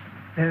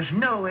 There's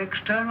no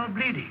external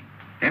bleeding.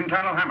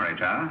 Internal hemorrhage,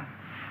 huh?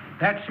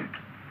 That's it.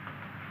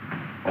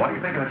 What do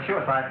you think of the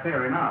suicide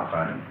theory now,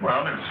 Sergeant?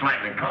 Well, it's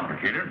slightly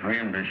complicated for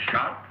him to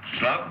shot,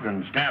 slugged,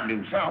 and stabbed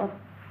himself,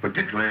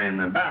 particularly in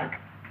the back.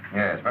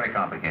 Yes, very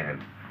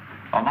complicated.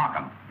 Oh,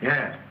 Markham.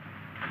 Yes.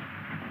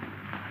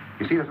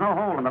 You see, there's no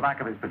hole in the back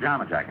of his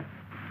pajama jacket.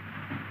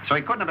 So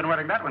he couldn't have been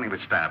wearing that when he was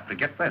stabbed. To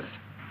get this.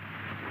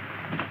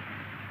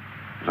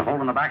 There's a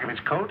hole in the back of his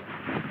coat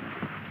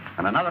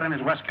and another in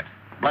his waistcoat,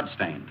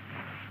 blood-stained.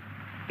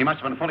 He must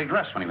have been fully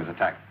dressed when he was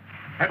attacked.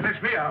 That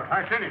lets me out.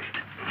 I finished.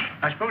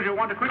 I suppose you'll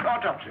want a quick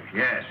autopsy.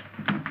 Yes.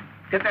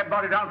 Get that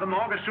body down to the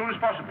morgue as soon as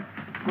possible.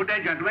 Good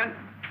day, gentlemen.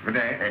 Good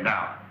day. Hey,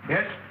 now,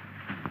 Yes?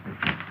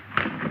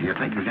 do you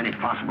think there's any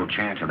possible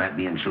chance of that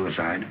being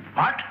suicide?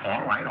 What?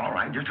 All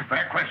right. Just a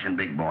fair question,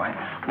 big boy.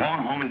 Go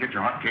on home and get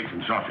your hotcakes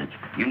and sausage.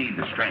 You need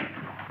the strength.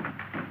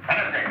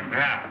 Anything?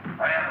 Yeah.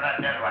 Hurry up with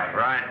that dead wire.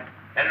 Right.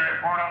 Any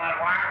report on that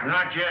wire?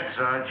 Not yet,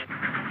 Sarge.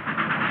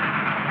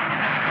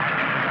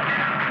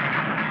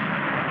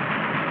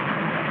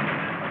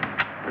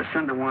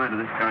 Send a wire to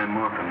this guy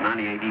Markham,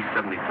 98 East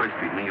 71st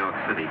Street, New York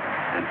City,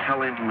 and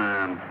tell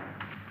him,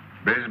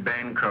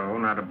 Brisbane Coe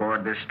not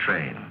aboard this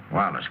train.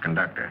 Wallace,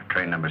 conductor,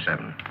 train number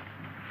 7.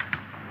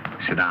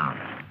 Sit down.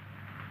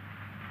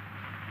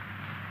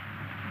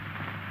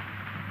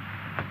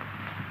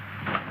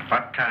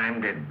 What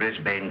time did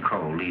Brisbane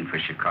Coe leave for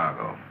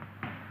Chicago?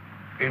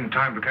 In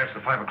time to catch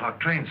the 5 o'clock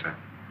train, sir.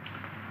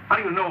 How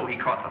do you know he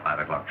caught the 5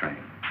 o'clock train?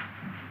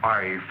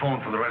 I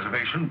phoned for the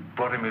reservation,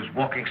 brought him his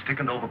walking stick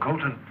and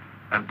overcoat,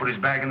 and put his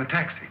bag in the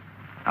taxi.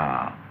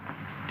 Ah.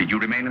 Did you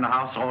remain in the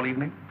house all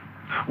evening?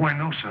 Why,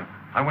 no, sir.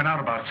 I went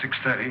out about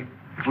 6:30.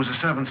 It was a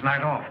servant's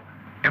night off.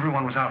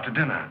 Everyone was out to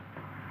dinner.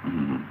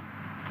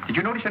 Mm-hmm. Did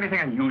you notice anything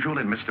unusual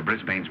in Mr.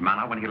 Brisbane's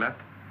manner when he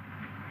left?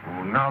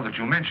 Oh, now that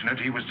you mention it,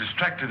 he was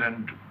distracted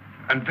and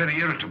very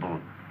irritable.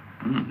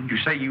 Mm-hmm. You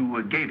say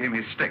you gave him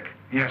his stick?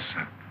 Yes,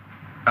 sir.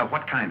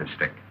 What kind of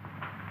stick?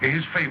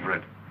 His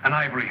favorite, an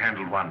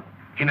ivory-handled one.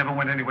 He never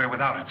went anywhere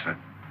without it, sir.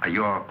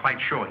 You're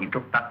quite sure he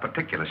took that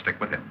particular stick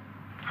with him?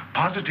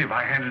 Positive.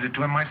 I handed it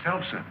to him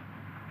myself, sir.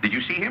 Did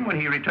you see him when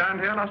he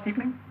returned here last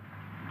evening?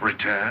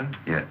 Returned?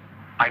 Yes.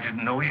 I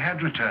didn't know he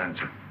had returned,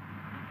 sir.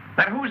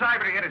 Then whose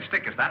ivory-headed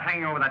stick is that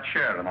hanging over that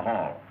chair in the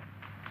hall?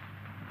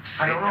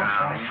 I don't know, sir.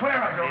 I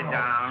swear I don't Sit know.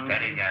 down.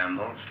 Steady,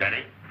 Gamble.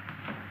 Steady.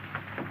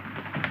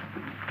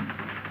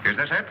 Is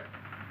this it?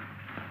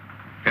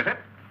 Is it?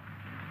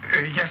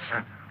 Yes,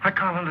 sir. I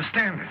can't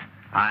understand it.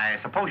 I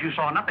suppose you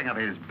saw nothing of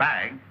his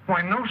bag.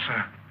 Why, no,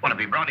 sir. Well, if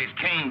he brought his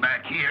cane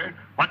back here,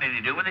 what did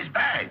he do with his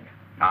bag?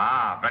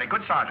 Ah, very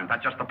good, Sergeant.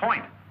 That's just the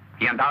point.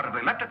 He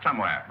undoubtedly left it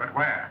somewhere. But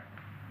where?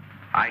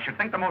 I should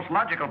think the most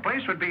logical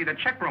place would be the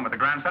check room at the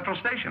Grand Central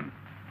Station.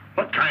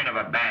 What kind of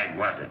a bag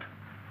was it?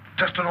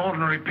 Just an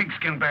ordinary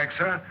pigskin bag,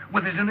 sir,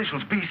 with his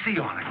initials BC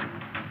on it.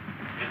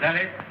 Is that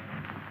it?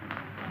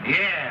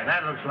 Yeah,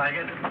 that looks like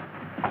it.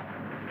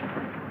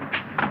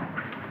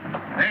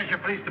 There's your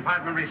police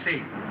department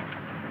receipt.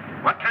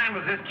 What time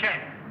was this check?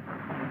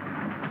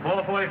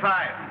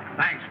 4:45.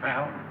 Thanks,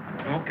 pal.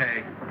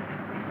 Okay.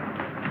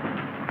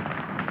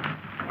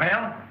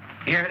 Well,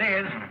 here it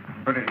is.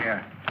 Put it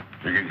here.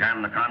 Did you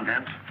examine the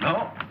contents?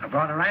 No, I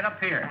brought it right up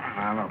here.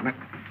 Now, look, Nick.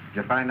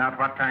 Did you find out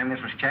what time this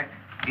was checked?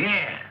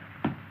 Yeah.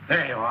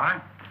 There you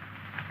are.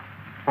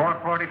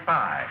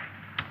 4:45.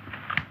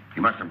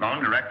 You must have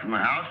gone direct from the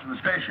house to the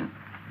station.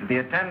 Did the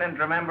attendant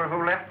remember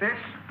who left this?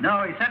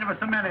 No, he said there were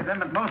so many of them,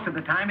 but most of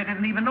the time he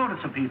didn't even notice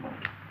the people.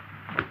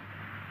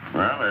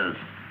 Well, there's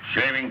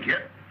shaving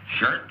kit,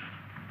 shirt,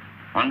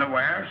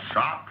 underwear,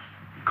 socks,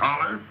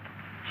 collars,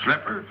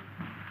 slippers.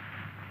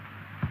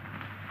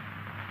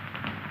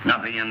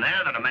 Nothing in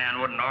there that a man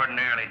wouldn't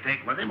ordinarily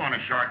take with him on a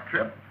short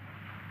trip.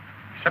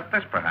 Except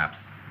this, perhaps.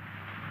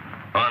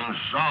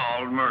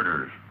 Unsolved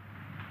Murders.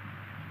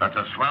 That's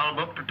a swell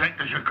book to take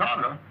to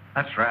Chicago.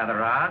 That's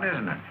rather odd,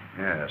 isn't it?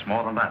 Yes,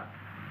 more than that.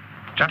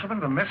 Gentlemen,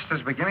 the mist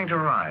is beginning to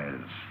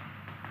rise.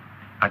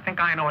 I think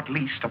I know at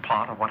least a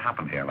part of what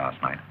happened here last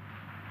night.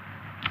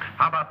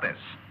 How about this?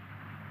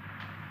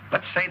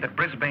 Let's say that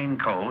Brisbane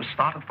Coe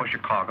started for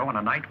Chicago on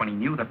a night when he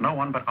knew that no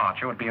one but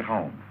Archer would be at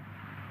home.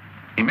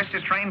 He missed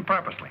his train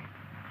purposely,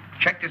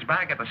 checked his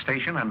bag at the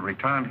station, and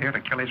returned here to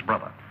kill his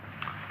brother.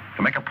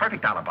 To make a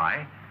perfect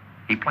alibi,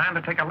 he planned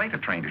to take a later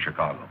train to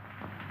Chicago.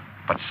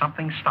 But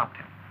something stopped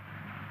him.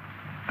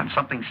 And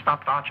something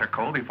stopped Archer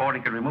Coe before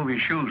he could remove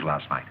his shoes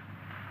last night.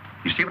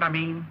 You see what I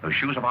mean? Those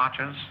shoes of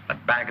Archer's,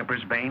 that bag of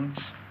Brisbane's,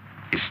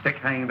 his stick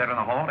hanging there in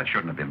the hall, it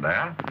shouldn't have been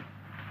there.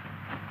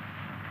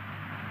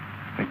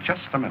 Wait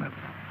just a minute.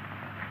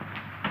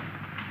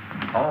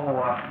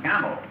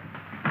 Gamble.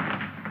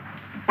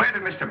 Where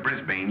did Mr.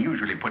 Brisbane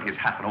usually put his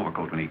hat and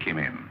overcoat when he came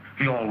in?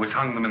 He always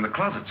hung them in the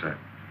closet, sir.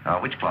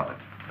 Which closet?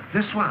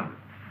 This one.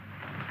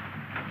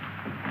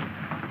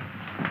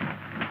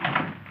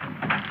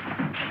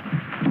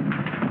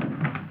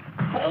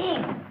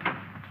 Oh!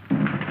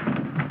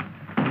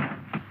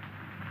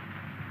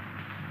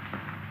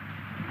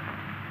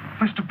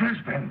 Mr.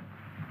 Brisbane.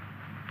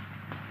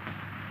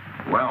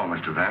 Well,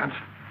 Mr. Vance,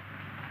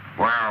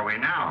 where are we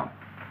now?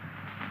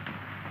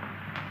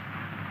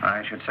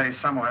 I should say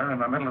somewhere in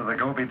the middle of the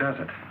Gobi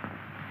Desert.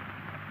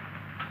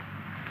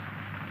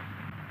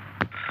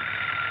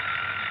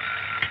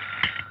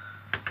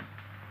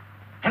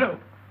 Hello.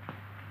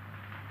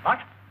 What?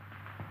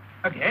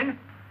 Again?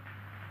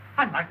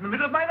 I'm right in the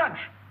middle of my lunch.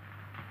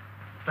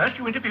 First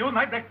you interfere with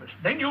my breakfast,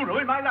 then you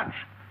ruin my lunch.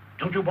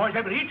 Don't you boys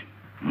ever eat?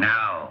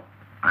 No,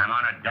 I'm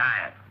on a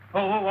diet. Oh,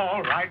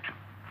 all right.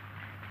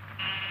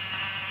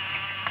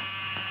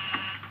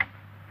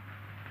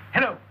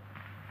 Hello.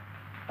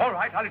 All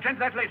right, I'll attend to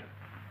that later.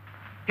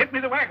 Get me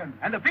the wagon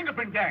and the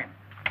fingerprint gang.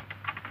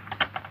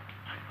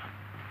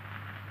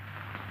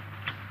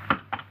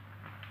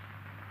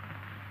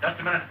 Just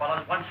a minute,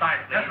 fellas. One side,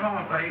 please. Just a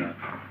moment,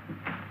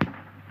 please.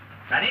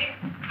 Ready?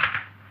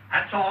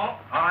 That's all.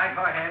 All right,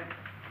 go ahead.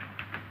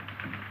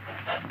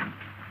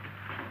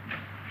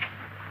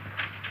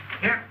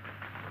 Here.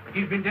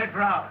 He's been dead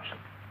for hours.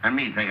 And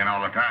me thinking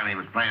all the time he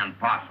was playing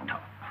possum.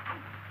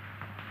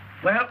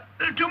 Well,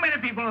 there are too many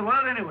people in the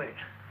world anyway.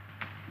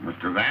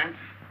 Mr. Vance,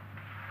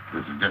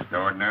 this is just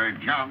ordinary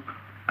junk.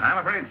 I'm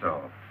afraid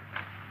so.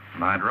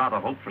 I'd rather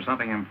hope for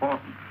something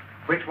important.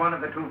 Which one of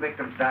the two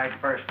victims died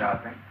first,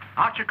 Arthur?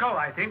 Archer Coe,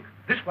 I think.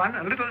 This one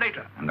a little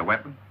later. And the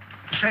weapon?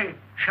 The same,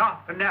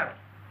 sharp and narrow.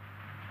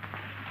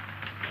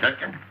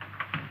 Second,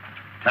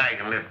 tag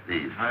and list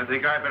these. I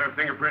think I better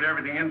fingerprint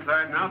everything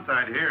inside and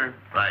outside here.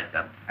 Right,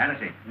 Captain.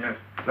 Hennessy. Yes.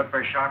 Look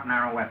for a sharp,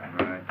 narrow weapon.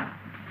 Right.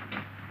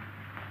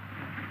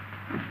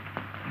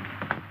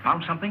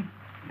 Found something?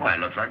 Why, it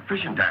looks like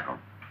fishing tackle.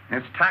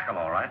 It's tackle,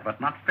 all right, but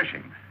not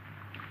fishing.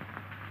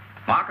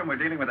 Markham, we're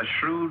dealing with a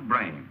shrewd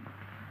brain.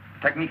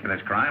 The technique of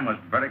this crime was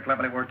very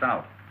cleverly worked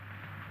out.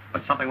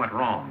 But something went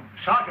wrong.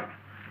 Sergeant,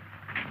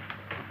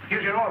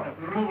 here's your order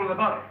for the removal of the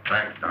body.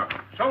 Thanks, Doc.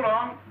 So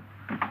long.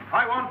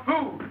 I want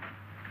food.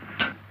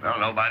 Well,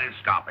 nobody's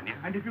stopping you.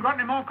 And if you've got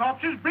any more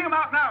corpses, bring them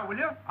out now, will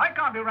you? I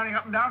can't be running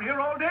up and down here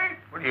all day.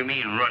 What do you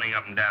mean running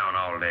up and down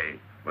all day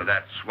with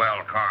that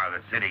swell car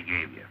the city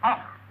gave you?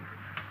 Oh,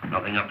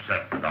 Nothing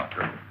upsets the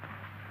doctor.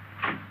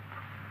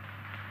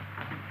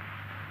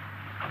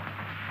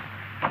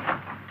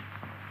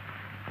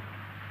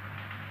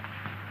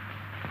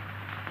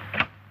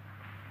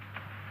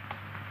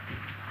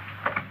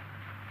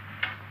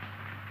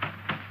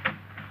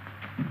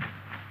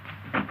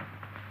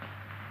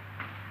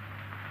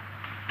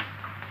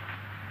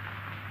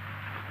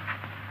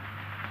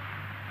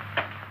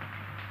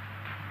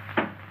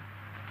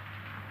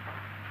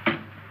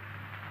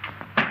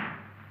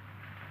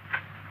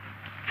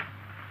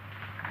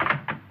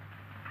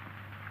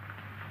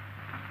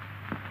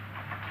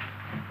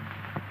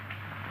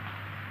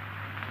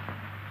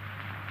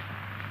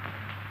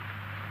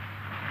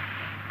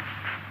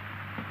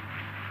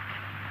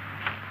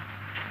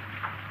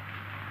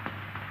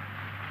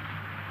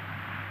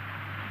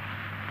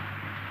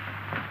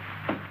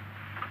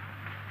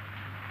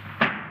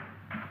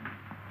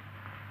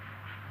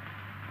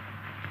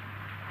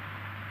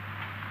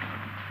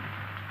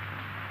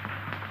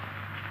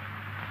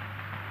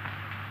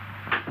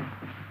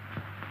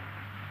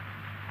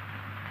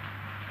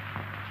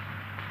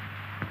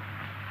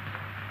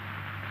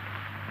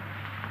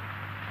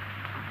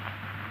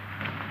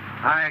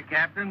 Hi,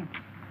 Captain.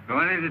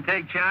 Going in to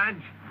take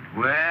charge?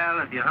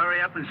 Well, if you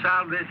hurry up and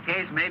solve this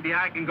case, maybe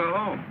I can go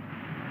home.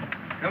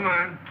 Come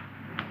on.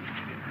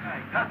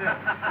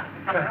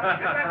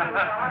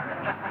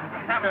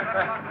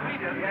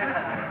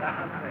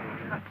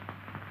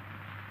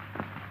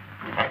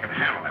 I can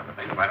handle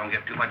everything if I don't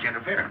get too much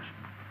interference.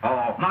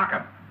 Oh,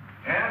 Markham.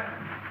 yes?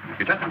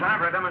 You just in time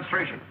for a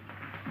demonstration.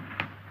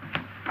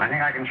 I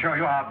think I can show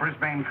you how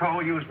Brisbane Coe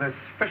used this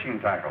fishing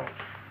tackle.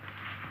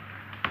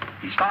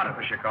 He started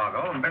for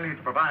Chicago and merely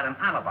to provide an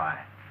alibi.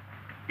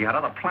 He had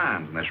other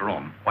plans in this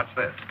room. What's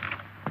this?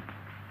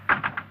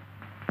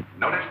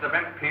 Notice the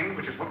bent pin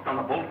which is hooked on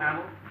the bolt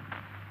handle?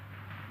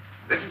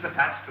 This is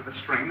attached to the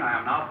string I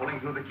am now pulling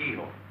through the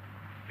keyhole.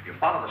 If you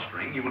follow the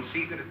string, you will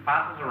see that it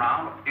passes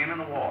around a pin in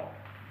the wall.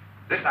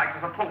 This acts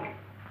as a pulley,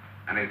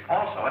 and is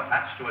also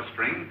attached to a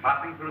string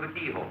passing through the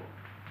keyhole.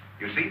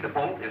 You see, the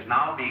bolt is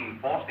now being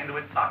forced into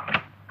its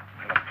socket.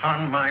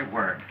 Upon my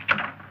word.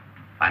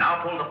 I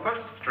now pull the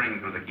first string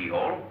through the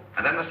keyhole,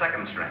 and then the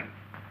second string.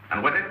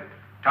 And with it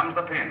comes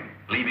the pin,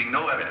 leaving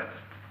no evidence.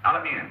 Now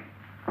let me in.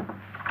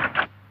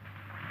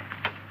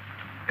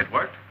 It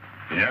worked?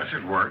 Yes,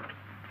 it worked.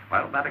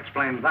 Well, that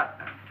explains that.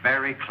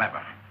 Very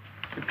clever.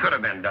 It could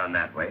have been done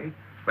that way.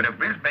 But if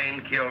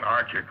Brisbane killed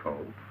Archer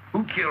Coe,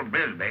 who killed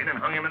Brisbane and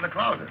hung him in the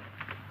closet?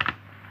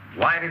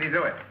 Why did he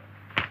do it?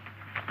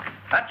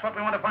 That's what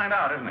we want to find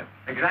out, isn't it?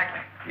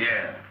 Exactly.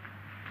 Yeah.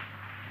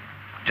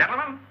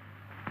 Gentlemen,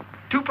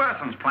 two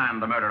persons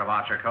planned the murder of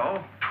Archer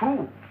Coe.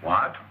 Two?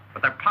 What?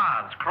 But their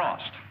paths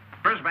crossed.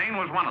 Brisbane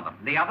was one of them.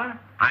 The other?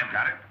 I've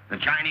got it. The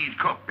Chinese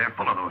cook. They're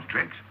full of those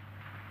tricks.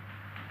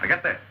 Now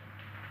get this.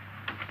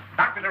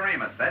 Dr.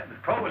 Doremus said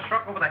that Coe was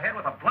struck over the head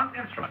with a blunt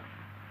instrument.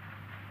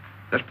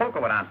 This poker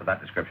would answer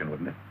that description,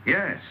 wouldn't it?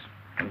 Yes.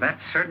 And that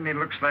certainly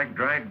looks like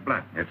dried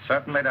blood. It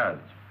certainly does.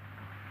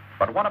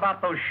 But what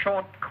about those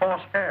short,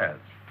 coarse hairs?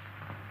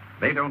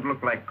 They don't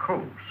look like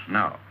Coe's.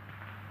 No.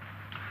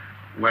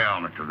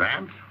 Well, Mr.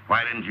 Vance,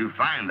 why didn't you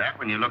find that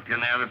when you looked in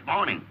there this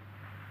morning?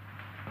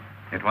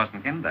 It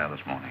wasn't in there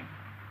this morning.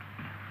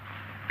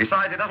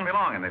 Besides, it doesn't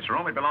belong in this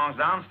room. It belongs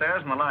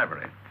downstairs in the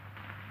library.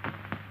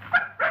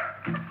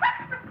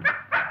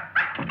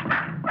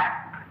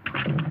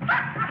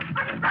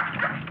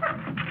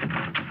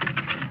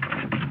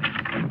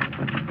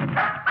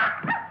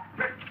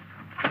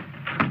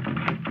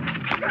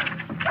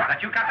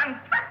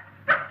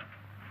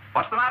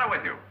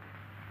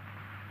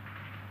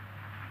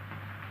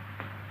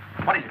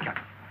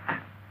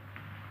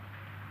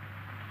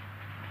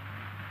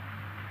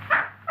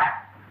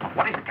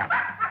 What is it, Captain?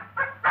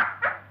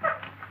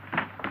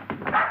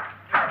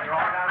 Are you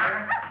all down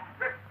here?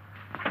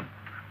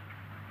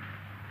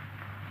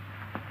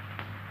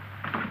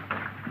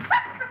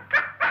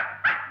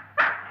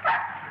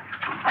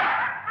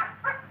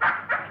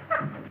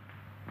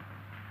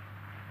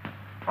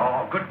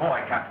 Oh, good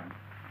boy, Captain.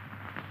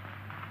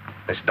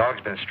 This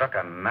dog's been struck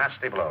a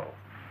nasty blow.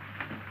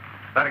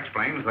 That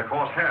explains the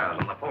coarse hairs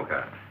on the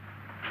poker.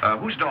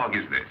 Whose dog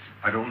is this?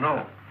 I don't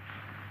know.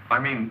 I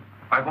mean,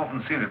 I've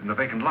often seen it in the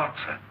vacant lots,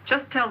 sir.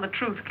 Just tell the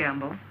truth,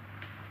 Campbell.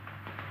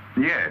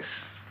 Yes.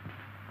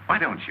 Why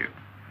don't you?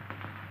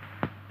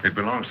 It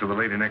belongs to the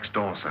lady next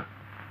door, sir.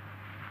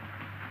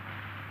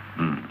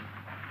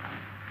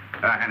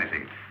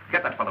 Hennessy,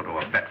 get that fellow to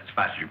a vet as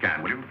fast as you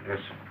can, will you? Yes,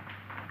 sir.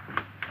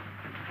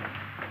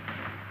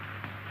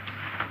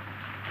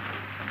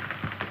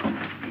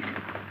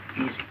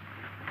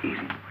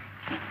 Easy.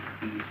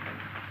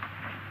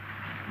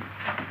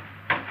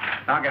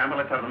 Now, Gamble,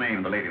 let's have the name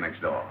of the lady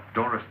next door.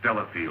 Doris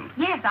Delafield.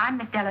 Yes, I'm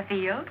Miss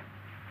Delafield.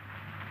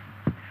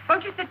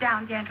 Won't you sit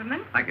down,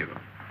 gentlemen? Thank you.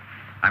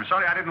 I'm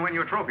sorry I didn't win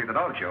you a trophy at the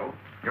dog show.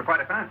 You're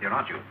quite a fancier,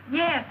 aren't you?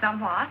 Yes,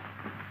 somewhat.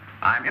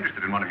 I'm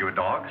interested in one of your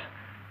dogs,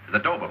 the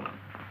Doberman.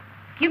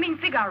 You mean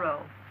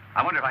Figaro?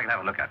 I wonder if I can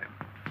have a look at him.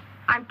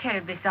 I'm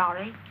terribly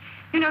sorry.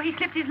 You know, he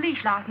slipped his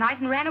leash last night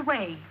and ran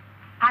away.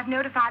 I've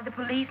notified the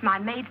police. My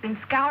maid's been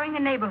scouring the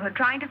neighborhood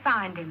trying to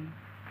find him.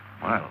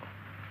 Well,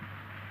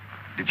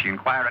 did she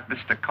inquire at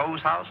Mr.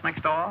 Coe's house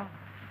next door?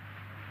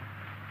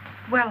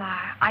 Well,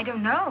 I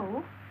don't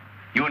know.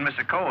 You and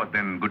Mr. Coe have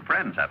been good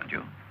friends, haven't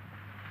you?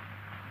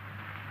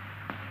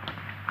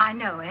 I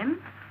know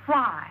him.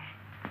 Why?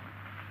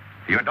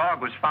 Your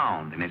dog was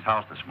found in his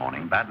house this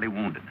morning, badly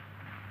wounded.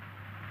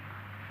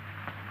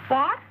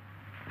 What?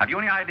 Have you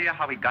any idea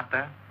how he got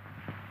there?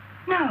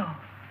 No.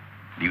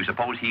 Do you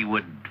suppose he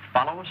would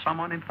follow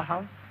someone into the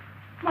house?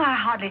 Well, I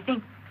hardly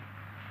think...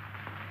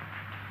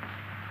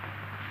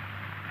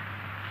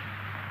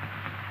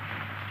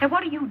 Now,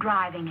 what are you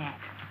driving at?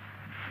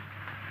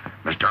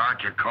 Mr.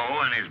 Archer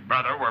Coe and his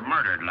brother were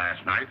murdered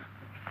last night.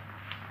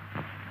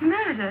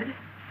 Murdered?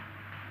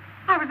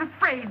 I was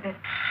afraid that...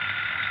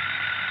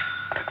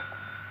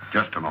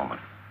 Just a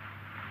moment.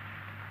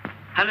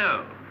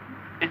 Hello.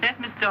 Is that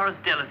Miss Doris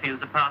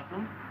Delafield's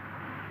apartment?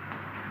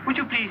 Would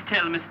you please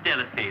tell Miss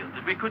Delafield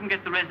that we couldn't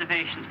get the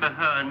reservations for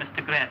her and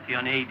Mr. Grassi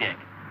on A deck,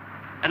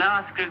 and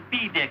ask her if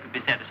B deck would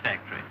be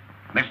satisfactory?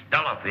 Miss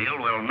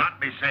Delafield will not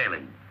be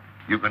sailing.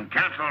 You can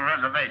cancel a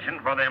reservation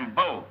for them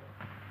both.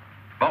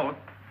 Both?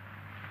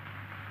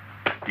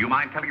 Do you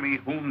mind telling me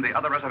whom the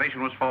other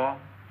reservation was for?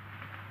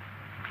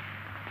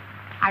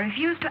 I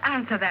refuse to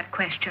answer that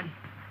question.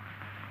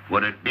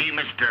 Would it be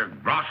Mr.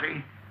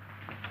 Grassi?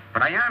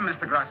 But I am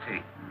Mr.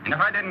 Grassi. And if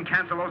I didn't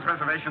cancel those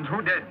reservations,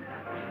 who did?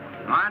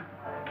 What?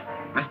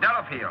 Miss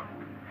Delafield.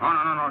 Oh,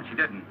 no, she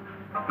didn't.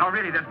 No,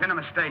 really, there's been a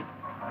mistake.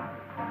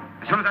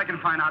 As soon as I can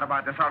find out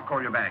about this, I'll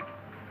call you back.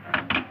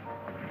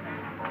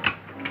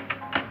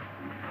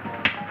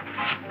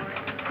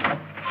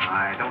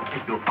 I don't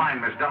think you'll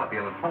find Miss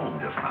Delafield at home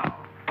just now.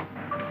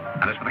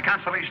 And as for the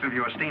cancellation of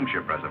your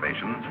steamship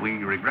reservations,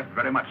 we regret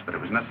very much that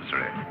it was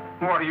necessary.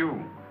 Who are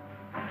you?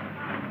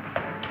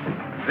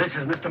 This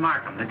is Mr.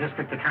 Markham, the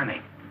district attorney.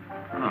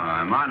 Oh,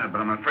 I'm honored, but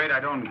I'm afraid I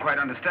don't quite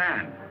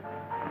understand.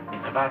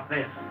 It's about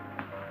this.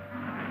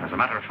 As a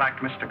matter of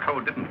fact, Mr.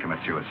 Coe didn't commit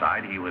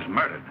suicide. He was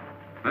murdered.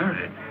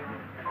 Murdered?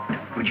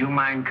 Would you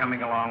mind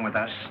coming along with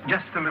us?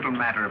 Just a little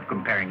matter of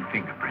comparing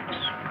fingerprints.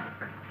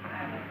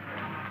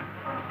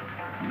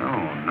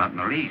 No, not in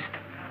the least.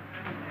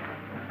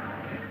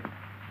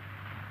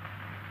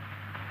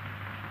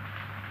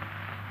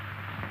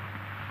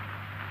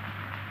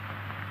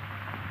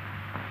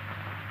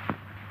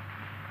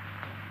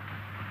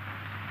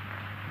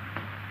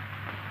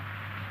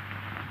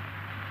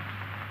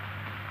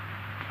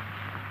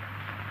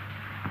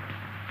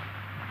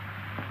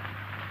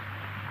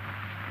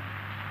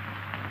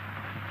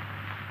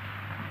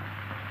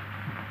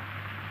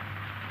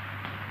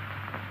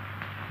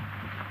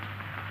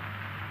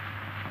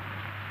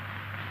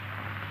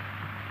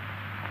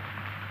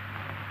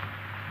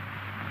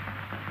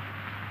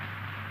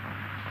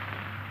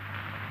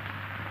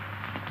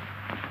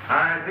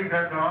 I think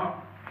that's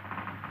all.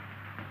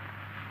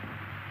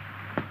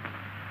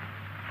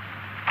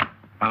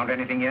 Found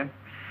anything yet?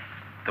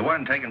 The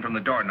one taken from the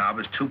doorknob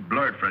is too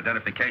blurred for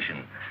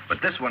identification, but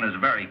this one is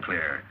very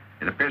clear.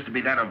 It appears to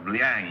be that of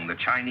Liang, the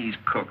Chinese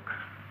cook.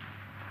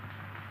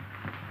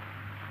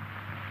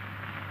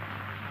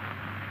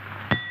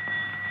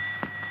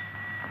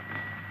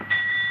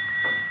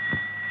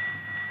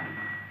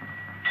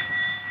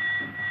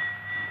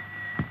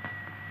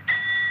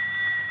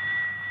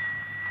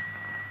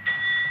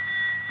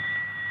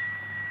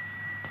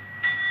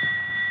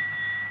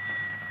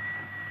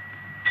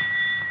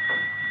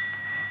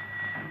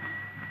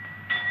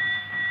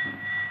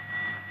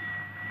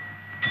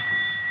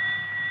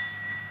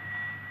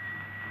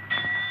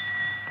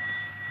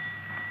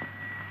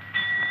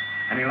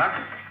 Any luck?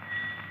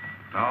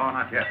 No,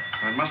 not yet.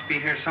 Well, it must be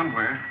here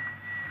somewhere.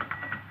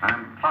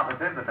 I'm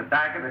positive that the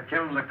dagger that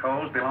killed the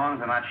Coes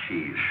belongs in that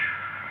sheath.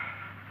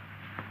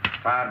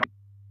 Fired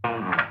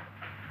by...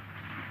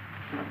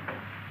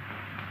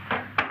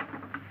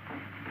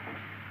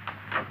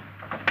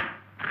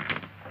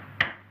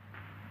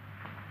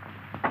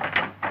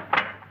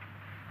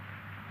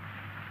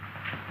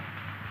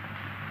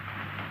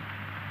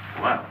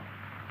 Well.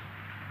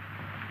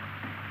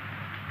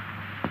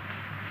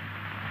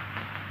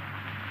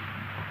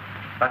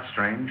 That's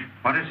strange.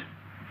 What is?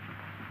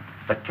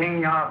 The King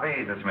Yar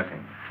vase is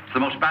missing. It's the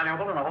most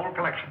valuable in the whole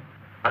collection.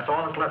 That's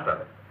all that's left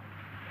of it.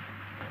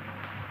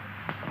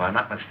 If I'm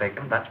not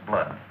mistaken, that's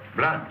blood.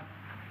 Blood?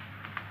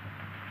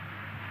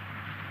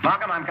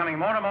 Markham, I'm coming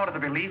more and more to the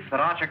belief that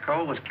Archer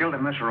Coe was killed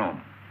in this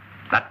room.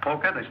 That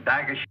poker, this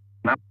dagger,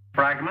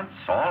 fragments,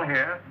 all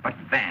here. But,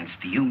 Vance,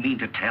 do you mean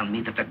to tell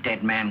me that the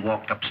dead man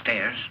walked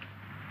upstairs?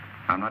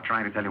 I'm not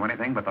trying to tell you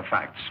anything but the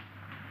facts.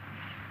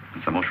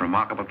 It's the most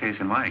remarkable case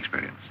in my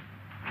experience.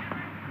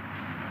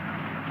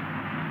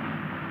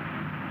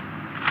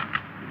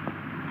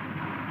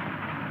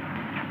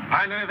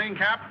 Find anything,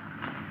 Cap?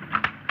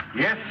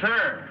 Yes,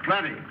 sir.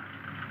 Plenty.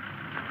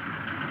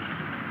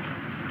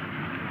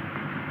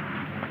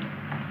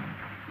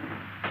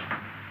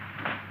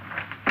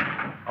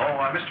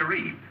 Mr.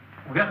 Reed.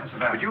 Oh, yes, Mr.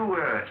 Vance. Would you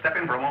step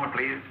in for a moment,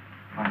 please?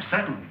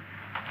 Certainly.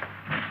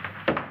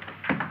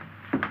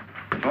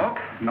 Smoke?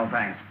 No,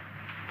 thanks.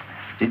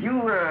 Did you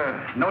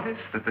notice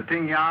that the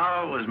Ting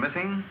Yao was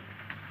missing?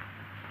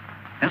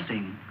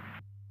 Missing?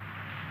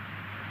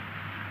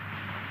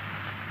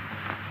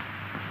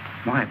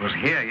 Why, it was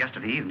here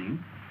yesterday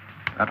evening.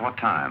 At what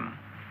time?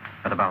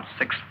 At about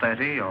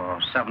 6:30 or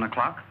 7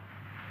 o'clock.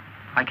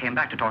 I came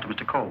back to talk to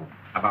Mr. Coe.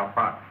 About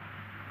what?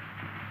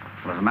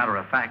 Well, as a matter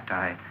of fact,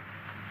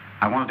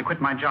 I wanted to quit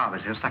my job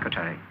as his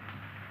secretary.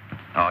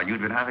 Oh,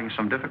 you'd been having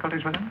some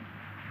difficulties with him?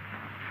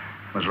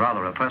 It was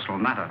rather a personal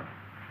matter.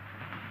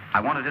 I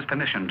wanted his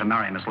permission to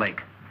marry Miss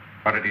Lake.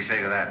 What did he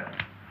say to that?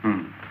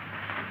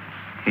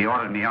 He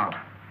ordered me out.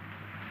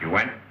 You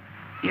went?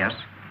 Yes.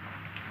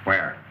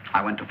 Where?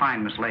 I went to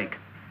find Miss Lake.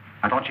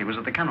 I thought she was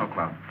at the Kennel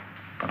Club,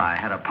 but I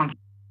had a punch,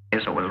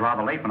 so it was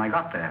rather late when I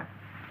got there.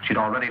 She'd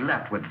already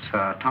left with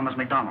Sir Thomas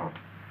MacDonald.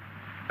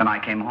 Then I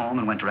came home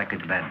and went directly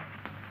to bed.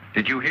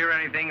 Did you hear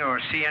anything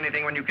or see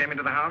anything when you came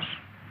into the house?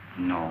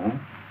 No.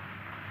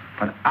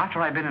 But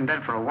after I'd been in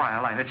bed for a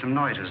while, I heard some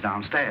noises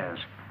downstairs.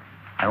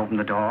 I opened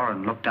the door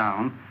and looked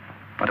down,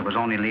 but it was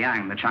only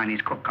Liang, the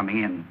Chinese cook,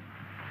 coming in.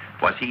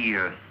 Was he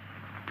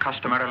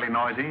customarily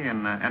noisy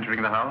in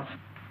entering the house?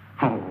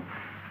 Oh,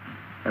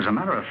 as a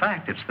matter of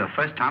fact, it's the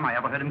first time I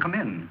ever heard him come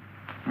in.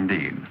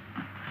 Indeed.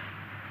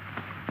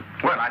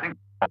 Well, I think...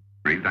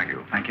 Reed, thank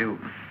you. Thank you.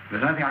 If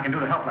there's anything I can do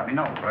to help, let me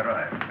know.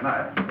 Right. Good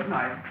night. Good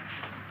night.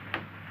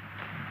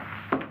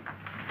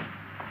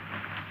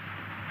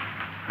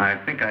 I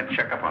think I'd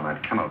check up on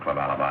that Kennel Club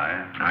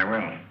alibi. I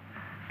will.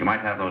 You might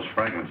have those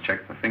fragments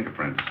checked for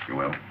fingerprints, if you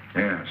will.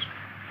 Yes.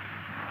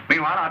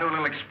 Meanwhile, I'll do a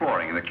little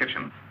exploring in the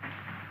kitchen.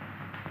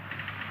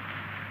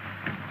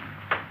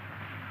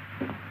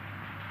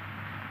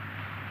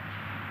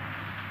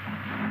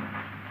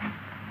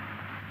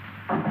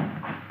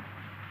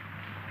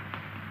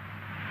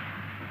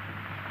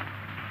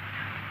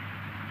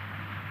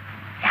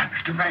 Why,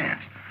 Mr.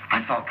 Vance,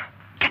 I thought...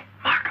 Get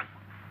Markham.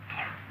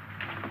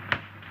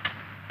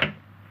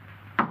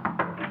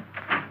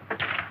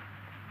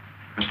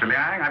 Mr.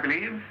 Liang, I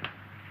believe.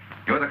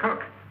 You're the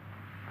cook.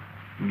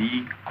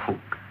 Me cook.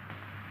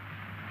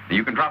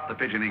 You can drop the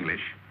pidgin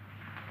English.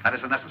 That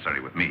isn't necessary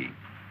with me.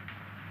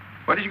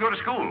 Where did you go to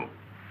school?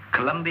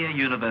 Columbia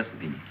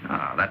University.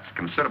 Ah, that's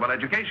considerable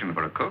education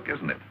for a cook,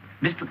 isn't it?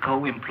 Mr.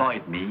 Coe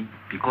employed me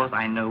because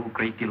I know a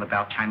great deal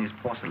about Chinese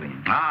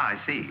porcelain. Ah,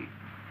 I see.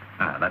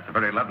 That's a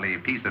very lovely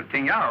piece of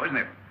Ting Yao, isn't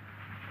it?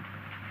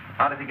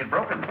 How did it get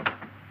broken?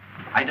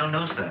 I don't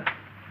know, sir.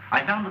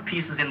 I found the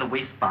pieces in the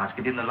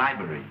wastebasket in the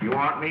library. You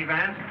want me,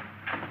 Vance?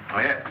 Oh,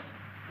 yes.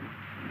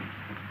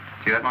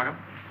 See that, Markham?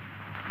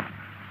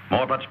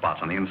 More blood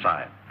spots on the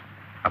inside.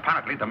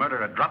 Apparently, the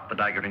murderer dropped the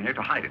dagger in here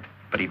to hide it,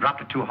 but he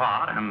dropped it too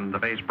hard, and the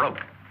vase broke.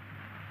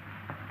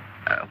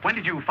 When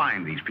did you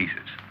find these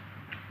pieces?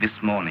 This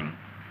morning.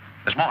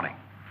 This morning?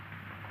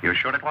 You're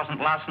sure it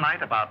wasn't last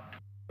night, about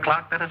 2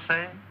 o'clock, let us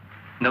say?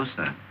 No,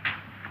 sir.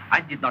 I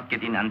did not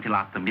get in until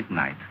after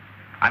midnight.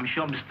 I'm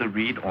sure Mr.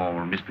 Reed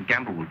or Mr.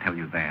 Gamble will tell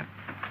you that.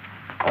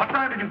 What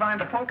time did you find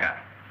the poker?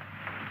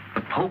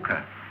 The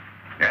poker?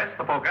 Yes,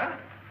 the poker.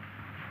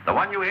 The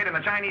one you hid in the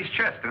Chinese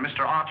chest in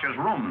Mr. Archer's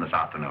room this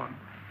afternoon.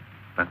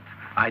 But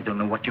I don't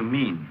know what you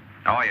mean.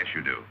 Oh, yes,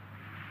 you do.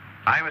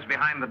 I was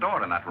behind the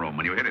door in that room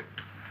when you hid it.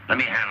 Let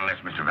me handle this,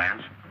 Mr.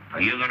 Vance.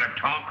 Are you going to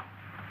talk?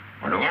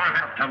 Or do I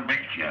have to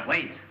make you?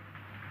 Wait.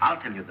 I'll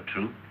tell you the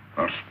truth.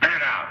 Well, spit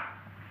it out.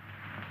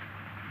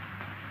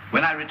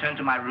 When I returned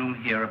to my room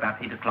here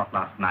about 8 o'clock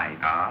last night...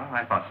 Ah,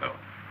 I thought so.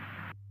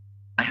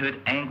 I heard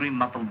angry,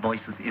 muffled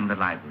voices in the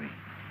library.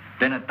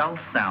 Then a dull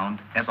sound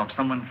as of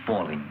someone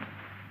falling.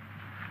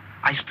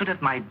 I stood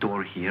at my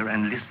door here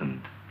and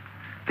listened.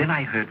 Then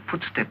I heard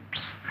footsteps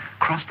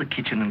cross the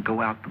kitchen and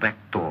go out the back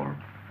door.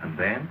 And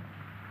then?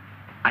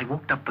 I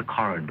walked up the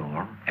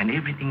corridor, and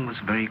everything was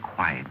very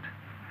quiet.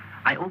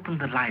 I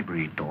opened the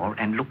library door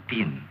and looked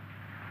in.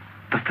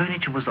 The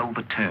furniture was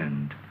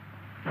overturned.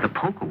 The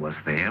poker was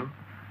there.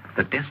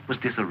 The desk was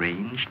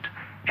disarranged,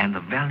 and the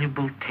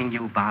valuable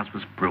Tengu vase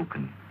was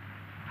broken.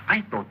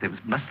 I thought there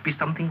must be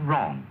something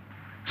wrong,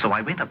 so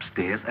I went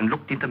upstairs and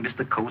looked into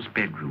Mr. Coe's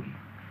bedroom.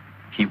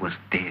 He was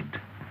dead.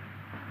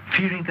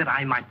 Fearing that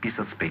I might be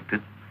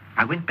suspected,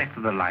 I went back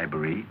to the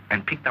library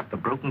and picked up the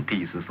broken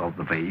pieces of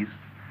the vase,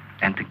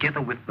 and together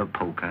with the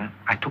poker,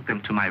 I took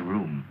them to my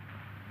room.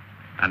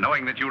 And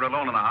knowing that you were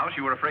alone in the house,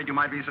 you were afraid you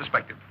might be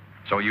suspected.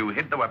 So you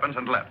hid the weapons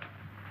and left.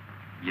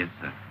 Yes,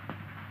 sir.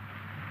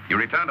 You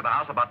returned to the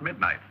house about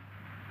midnight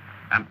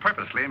and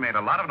purposely made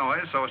a lot of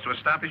noise so as to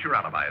establish your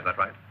alibi. Is that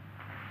right?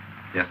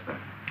 Yes, sir.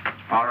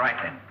 All right,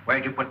 then.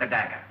 Where'd you put the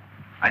dagger?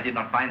 I did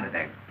not find the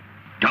dagger.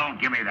 Don't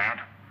give me that.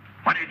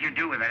 What did you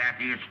do with it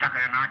after you stuck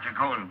it in Archer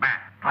Coe's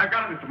back? I've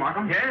got it, Mr.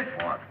 Markham. Yes?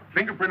 What?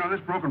 Fingerprint on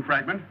this broken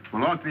fragment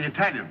belongs to the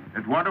Italian,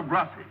 Eduardo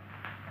Grassi.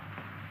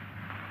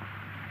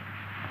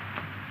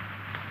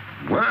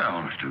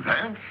 Well, Mr.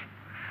 Vance,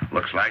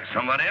 looks like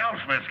somebody else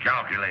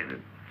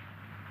miscalculated.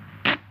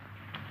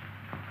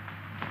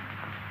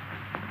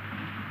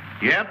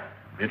 Yep,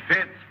 it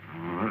fits.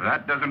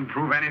 That doesn't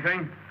prove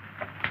anything.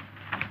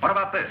 What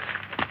about this?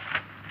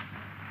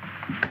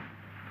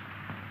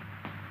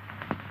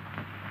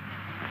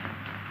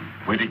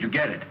 Where did you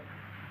get it?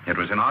 It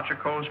was in Archer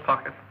Coe's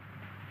pocket.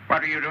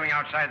 What were you doing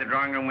outside the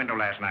drawing room window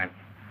last night?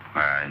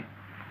 I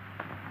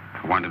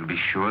wanted to be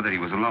sure that he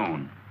was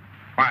alone.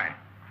 Why?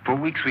 For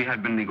weeks we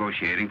had been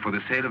negotiating for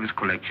the sale of his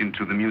collection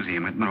to the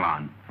museum at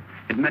Milan.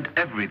 It meant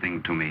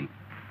everything to me.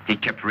 He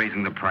kept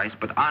raising the price,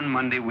 but on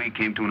Monday we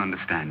came to an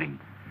understanding.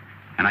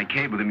 And I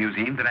cabled the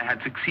museum that I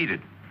had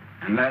succeeded.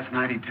 And last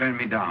night he turned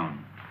me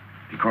down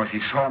because he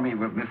saw me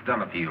with Miss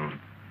Delafield.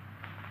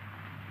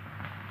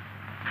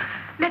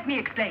 Let me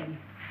explain.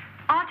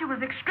 Archer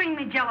was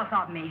extremely jealous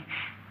of me.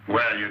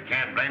 Well, you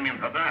can't blame him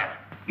for that.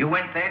 You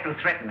went there to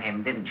threaten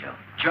him, didn't you?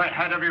 I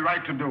had every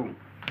right to do.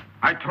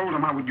 I told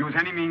him I would use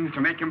any means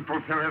to make him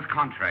fulfill his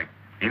contract.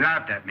 He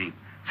laughed at me,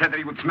 said that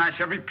he would smash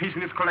every piece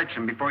in his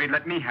collection before he'd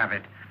let me have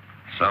it.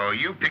 So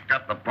you picked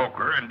up the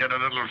poker and did a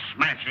little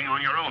smashing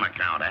on your own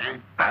account, eh?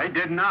 I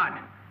did not.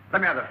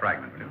 Let me have the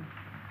fragment, will you?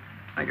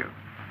 Thank you.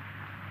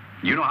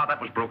 You know how that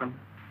was broken?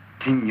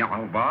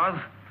 Tignol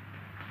vase?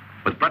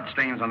 With blood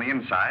stains on the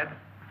inside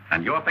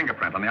and your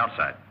fingerprint on the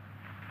outside.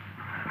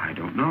 I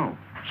don't know.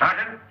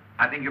 Sergeant,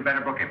 I think you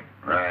better book him.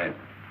 Right.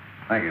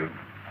 Thank you.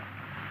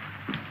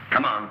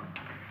 Come on.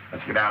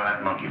 Let's get out of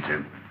that monkey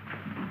suit.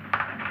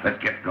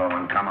 Let's get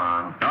going. Come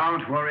on.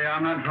 Don't worry,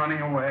 I'm not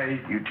running away.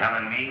 You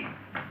telling me?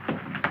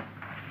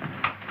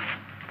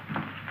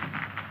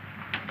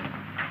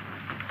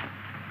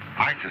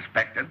 I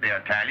suspected the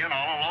Italian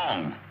all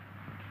along.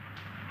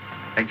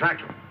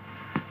 Exactly.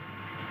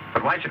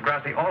 But why should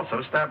Grassi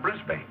also stab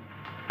Brisbane?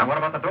 And what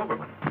about the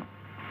Doberman?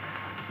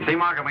 You see,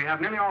 Markham, we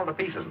have nearly all the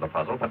pieces of the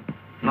puzzle, but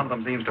none of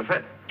them seems to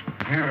fit.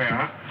 Here we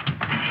are.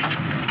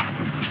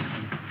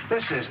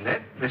 This isn't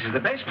it. This is the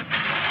basement.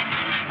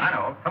 I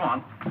know. Come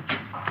on.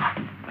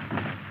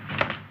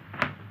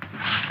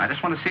 I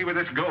just want to see where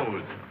this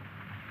goes.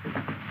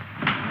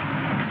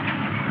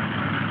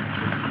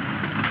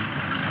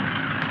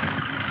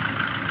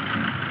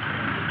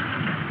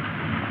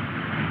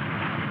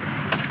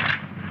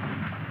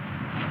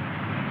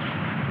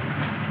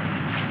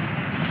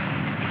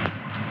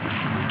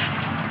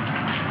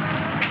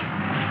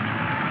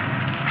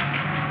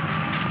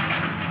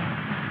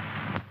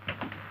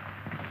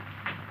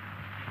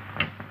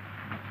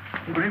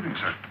 Good evening,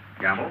 sir.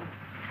 Gamble?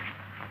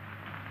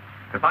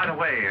 By the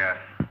way,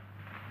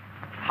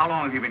 how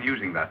long have you been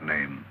using that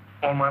name?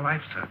 All my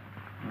life, sir.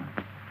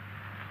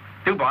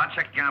 Dubois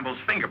checked Gamble's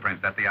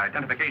fingerprints at the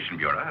Identification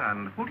Bureau,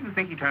 and who do you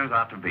think he turns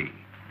out to be?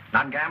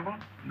 Not Gamble?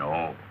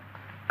 No.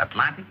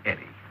 Atlantic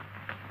Eddie.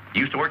 He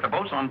used to work the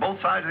boats on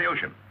both sides of the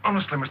ocean.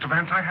 Honestly, Mr.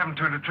 Vance, I haven't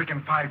turned a trick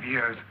in 5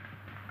 years.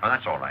 Oh,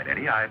 that's all right,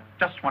 Eddie. I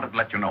just wanted to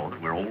let you know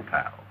that we're old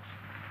pals.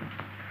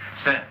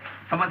 Sir,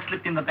 someone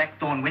slipped in the back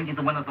door and went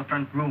into one of the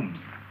front rooms.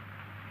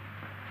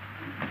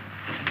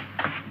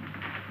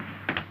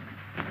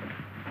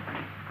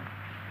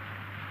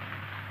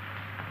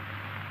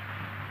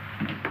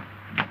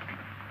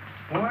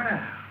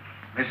 Well,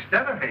 Miss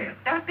Delafield,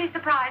 Don't be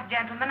surprised,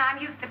 gentlemen.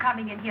 I'm used to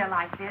coming in here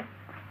like this.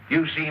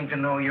 you seem to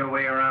know your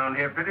way around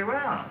here pretty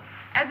well.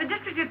 As the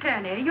district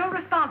attorney, you're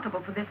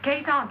responsible for this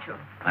case, aren't you?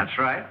 That's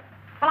right.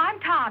 Well, I'm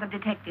tired of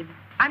detectives.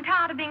 I'm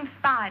tired of being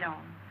spied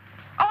on.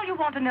 All you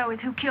want to know is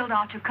who killed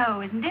Archer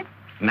Coe, isn't it?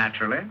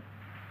 Naturally.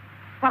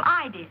 Well,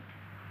 I did.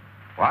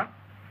 What?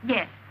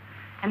 Yes.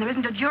 And there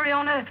isn't a jury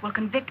on earth will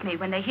convict me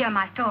when they hear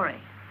my story.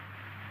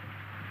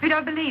 You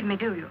don't believe me,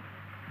 do you?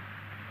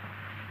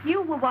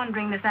 You were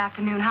wondering this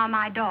afternoon how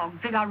my dog,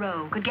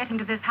 Figaro, could get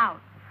into this house.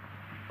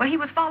 Well, he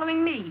was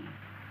following me.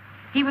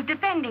 He was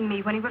defending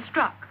me when he was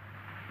struck.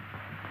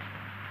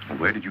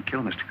 Where did you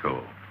kill Mr.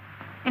 Coe?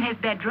 In his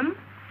bedroom.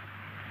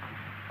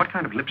 What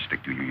kind of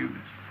lipstick do you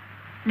use?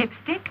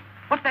 Lipstick?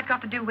 What's that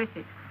got to do with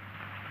it?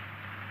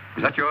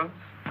 Is that yours?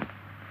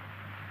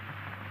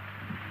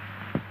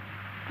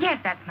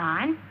 that's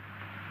mine.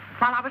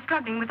 While I was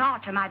struggling with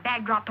Archer, my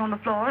bag dropped on the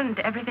floor and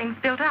everything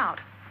spilled out.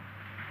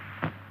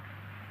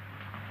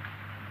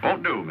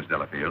 Won't do, Miss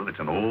Delafield. It's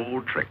an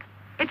old trick.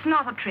 It's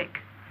not a trick.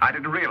 I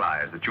didn't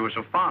realize that you were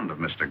so fond of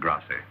Mr.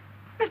 Grassi.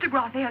 Mr.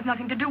 Grassi has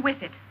nothing to do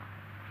with it.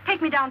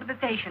 Take me down to the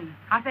station.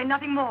 I'll say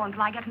nothing more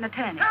until I get an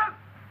attorney. Help!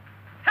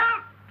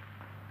 Help!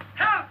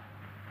 Help!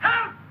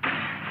 Help!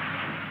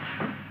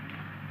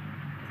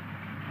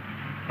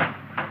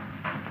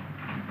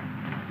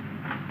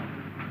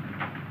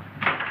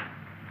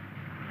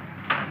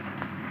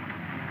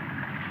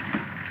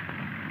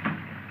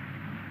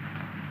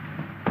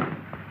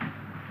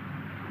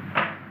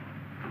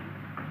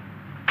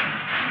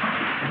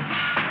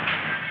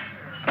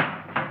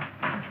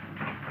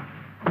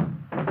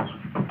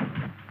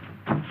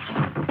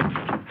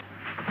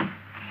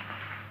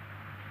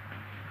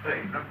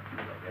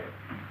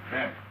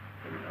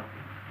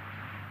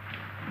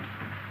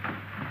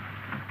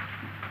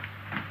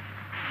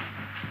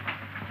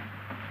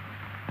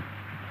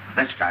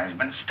 This guy's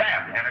been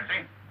stabbed,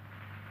 Hennessy.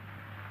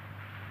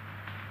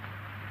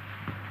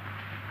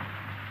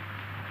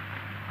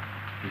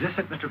 Is this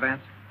it, Mr.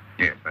 Vance?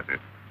 Yes, that's it.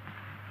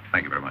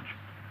 Thank you very much.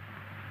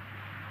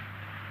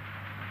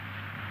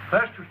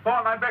 First you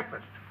spoil my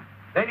breakfast.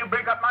 Then you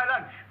break up my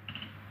lunch.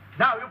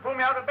 Now you pull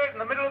me out of bed in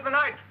the middle of the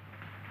night.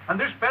 And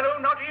this fellow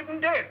not even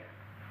dead.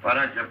 Why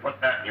don't you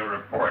put that in your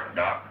report,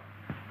 Doc?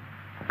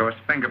 Of course,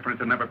 fingerprints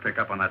will never pick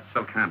up on that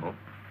silk handle.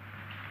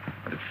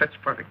 But it fits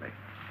perfectly.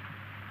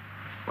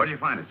 Where did you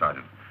find it,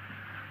 Sergeant?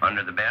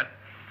 Under the bed.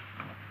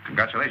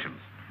 Congratulations.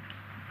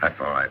 That's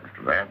all right,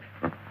 Mr.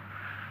 Vance.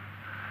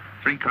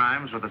 3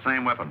 crimes with the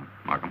same weapon,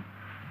 Markham.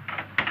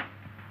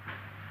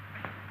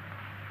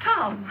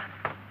 Tom,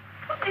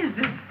 what is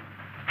it?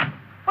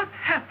 What's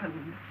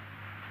happened?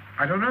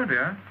 I don't know,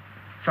 dear.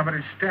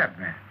 Somebody stabbed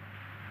me.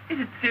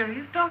 Is it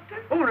serious,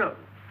 Doctor? Oh, no.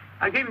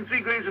 I gave him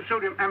 3 grains of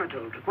sodium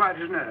amytal to quiet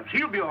his nerves.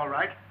 He'll be all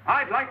right.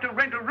 I'd like to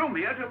rent a room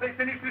here till they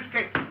finish this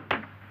case.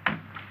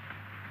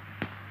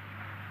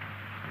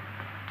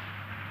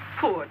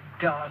 Poor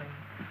darling.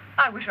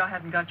 I wish I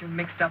hadn't got you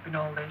mixed up in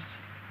all this.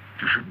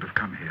 You shouldn't have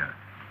come here.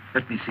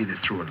 Let me see this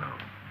through alone.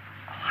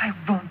 Oh, I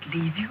won't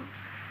leave you.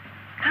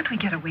 Can't we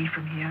get away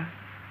from here?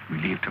 We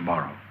leave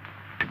tomorrow.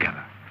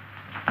 Together.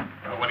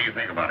 Well, what do you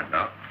think about it,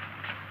 Doc?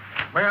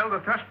 Well, the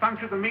thrust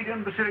punctured the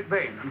median basilic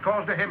vein and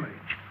caused a hemorrhage.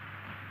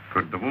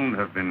 Could the wound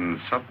have been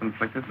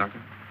self-inflicted,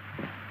 Doctor?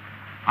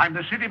 I'm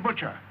the city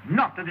butcher,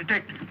 not the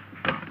detective.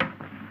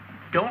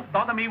 Don't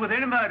bother me with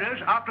any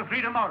murders after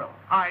 3 tomorrow.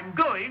 I'm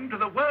going to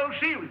the World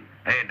Series.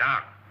 Hey,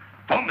 Doc,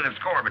 pull me the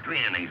score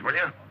between these, will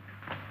you?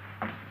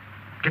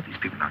 Get these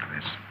people out of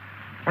this.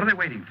 What are they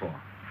waiting for?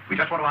 We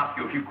just want to ask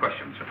you a few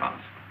questions, Sir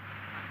Thomas.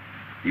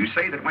 You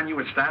say that when you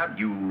were stabbed,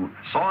 you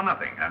saw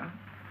nothing, huh?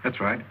 That's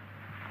right.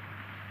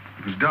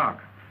 It was dark.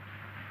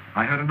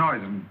 I heard a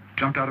noise and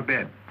jumped out of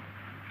bed.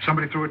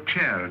 Somebody threw a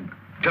chair and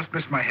just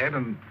missed my head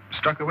and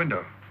struck the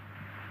window.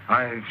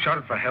 I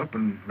shouted for help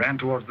and ran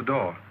towards the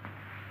door.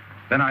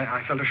 Then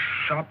I felt a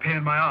sharp pain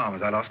in my arm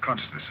as I lost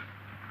consciousness.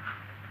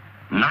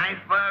 Knife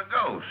by a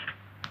ghost.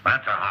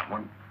 That's a hot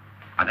one.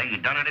 I think he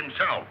done it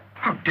himself.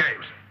 How dare you?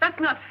 That's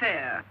not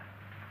fair.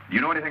 Do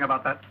you know anything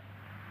about that?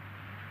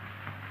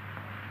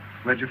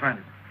 Where'd you find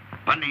it?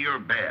 Under your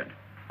bed.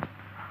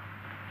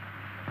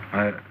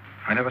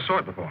 I never saw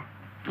it before.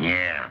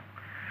 Yeah.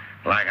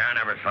 Like I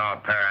never saw a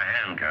pair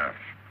of handcuffs.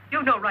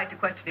 You've no right to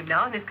question him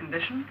now in this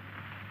condition.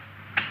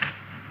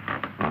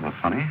 Rather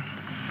funny.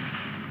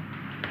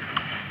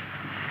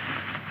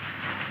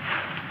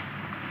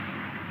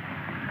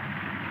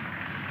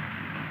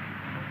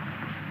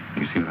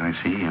 You see what I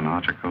see in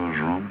Archer Coe's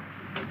room?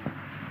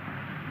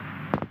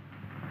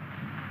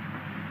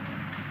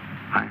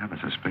 I have a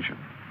suspicion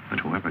that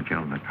whoever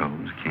killed the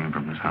Coes came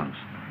from this house.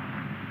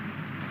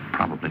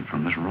 Probably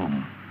from this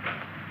room.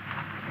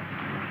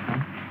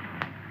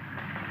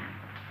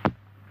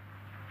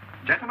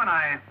 Gentlemen,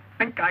 I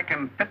think I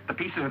can fit the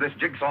pieces of this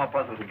jigsaw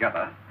puzzle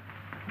together.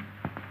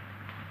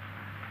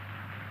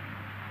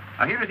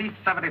 Now, here is East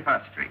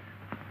 71st Street.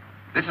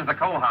 This is the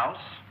Coe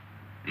house,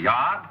 the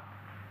yard,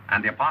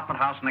 and the apartment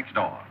house next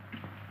door.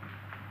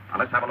 Now,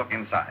 let's have a look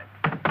inside.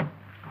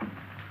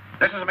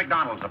 This is a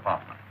McDonald's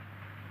apartment.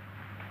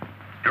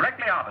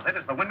 Directly opposite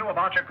is the window of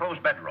Archer Coe's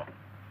bedroom.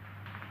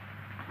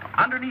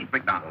 Underneath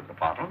McDonald's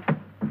apartment,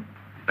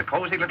 the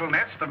cozy little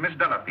nest of Miss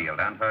Delafield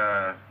and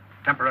her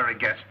temporary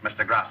guest,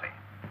 Mr. Grassi.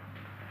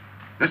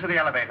 This is the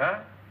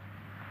elevator,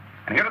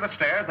 and here are the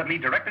stairs that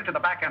lead directly to the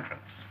back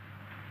entrance.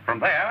 From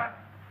there,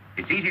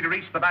 it's easy to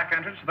reach the back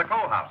entrance to the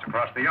Coe house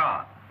across the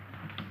yard.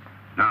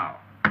 Now,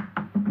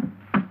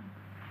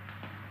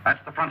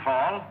 that's the front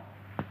hall,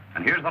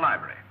 and here's the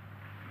library.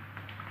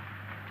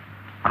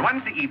 On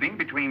Wednesday evening,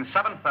 between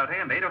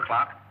 7:30 and 8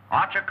 o'clock,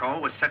 Archer Coe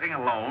was sitting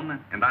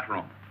alone in that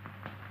room.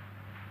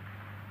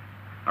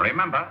 Now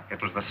remember,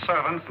 it was the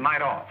servant's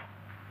night off.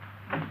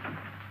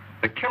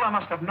 The killer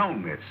must have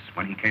known this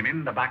when he came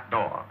in the back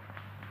door.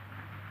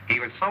 He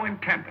was so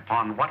intent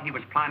upon what he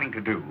was planning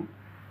to do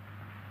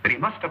that he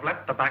must have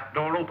left the back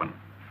door open.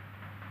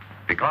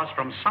 Because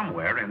from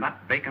somewhere in that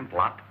vacant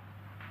lot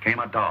came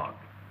a dog,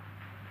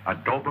 a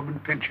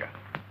Doberman Pinscher,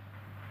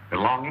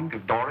 belonging to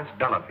Doris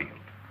Delafield.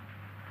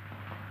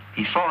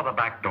 He saw the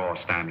back door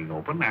standing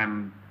open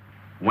and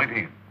went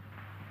in.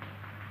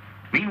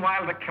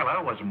 Meanwhile, the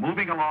killer was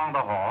moving along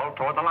the hall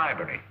toward the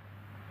library,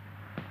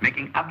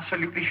 making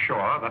absolutely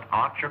sure that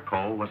Archer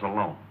Coe was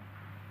alone.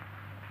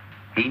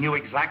 He knew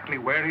exactly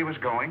where he was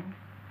going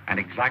and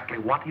exactly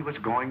what he was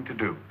going to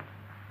do.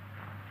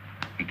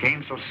 He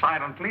came so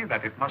silently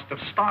that it must have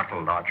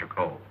startled Archer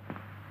Coe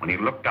when he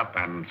looked up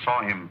and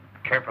saw him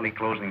carefully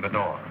closing the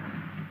door.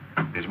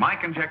 It is my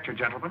conjecture,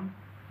 gentlemen,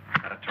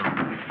 that a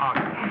terrific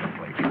argument took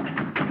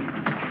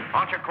place.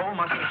 Archer Coe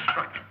must have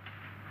struck him,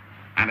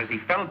 and as he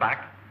fell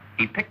back,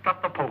 he picked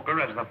up the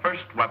poker as the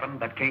first weapon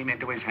that came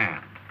into his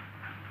hand.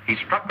 He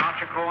struck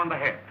Archer Coe on the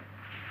head.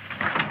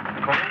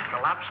 Coe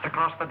collapsed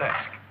across the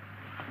desk,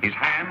 his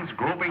hands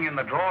groping in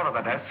the drawer of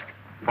the desk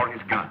for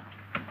his gun.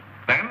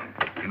 Then,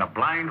 in a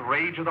blind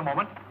rage of the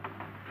moment,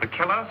 the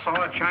killer saw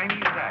a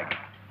Chinese dagger.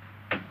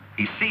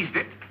 He seized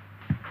it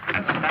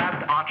and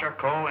stabbed Archer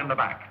Coe in the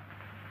back.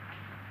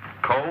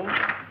 Coe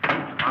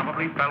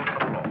probably fell to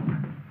the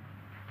floor.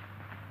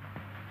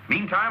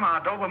 Meantime,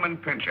 our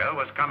Doberman Pinscher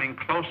was coming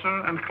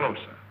closer and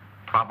closer,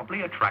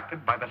 probably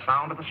attracted by the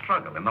sound of the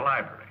struggle in the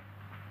library.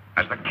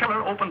 As the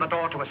killer opened the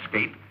door to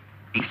escape,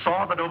 he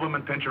saw the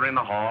Doberman Pinscher in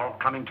the hall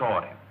coming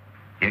toward him.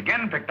 He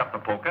again picked up the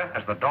poker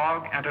as the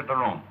dog entered the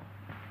room.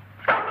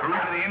 True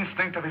to the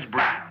instinct of his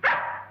breed,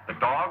 the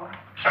dog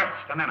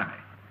sensed an enemy.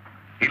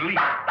 He leaped.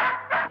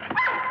 The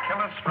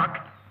killer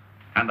struck,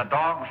 and the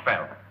dog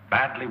fell,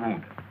 badly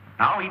wounded.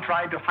 Now he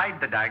tried to hide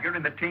the dagger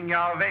in the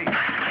Tingya vase.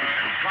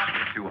 He dropped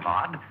it too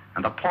hard,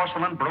 and the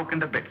porcelain broke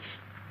into bits.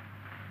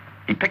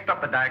 He picked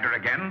up the dagger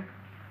again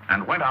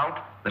and went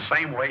out the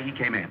same way he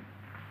came in.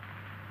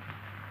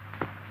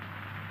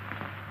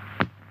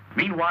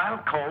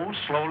 Meanwhile, Coe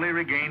slowly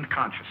regained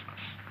consciousness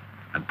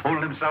and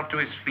pulled himself to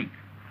his feet.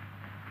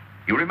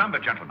 You remember,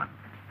 gentlemen,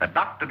 that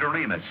Dr.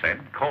 Doremus said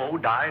Coe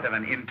died of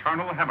an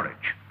internal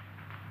hemorrhage.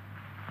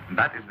 And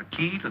that is the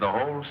key to the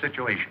whole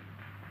situation.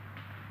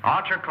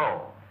 Archer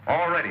Coe,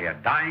 already a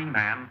dying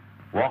man,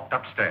 walked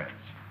upstairs.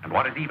 And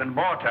what is even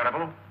more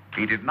terrible,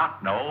 he did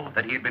not know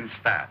that he had been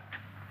stabbed.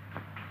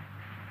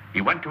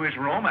 He went to his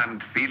room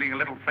and, feeling a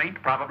little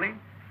faint probably,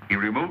 he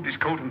removed his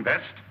coat and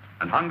vest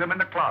and hung them in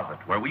the closet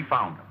where we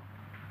found them.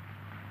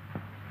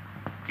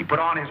 He put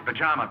on his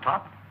pajama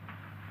top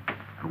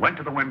and went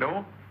to the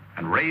window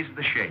and raised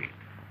the shade.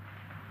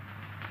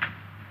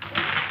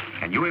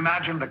 Can you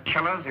imagine the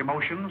killer's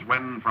emotions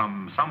when,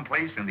 from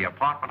someplace in the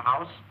apartment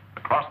house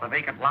across the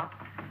vacant lot,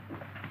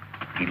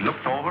 he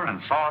looked over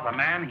and saw the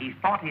man he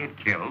thought he had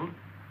killed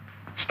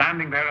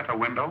standing there at the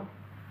window?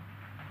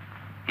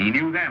 He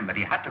knew then that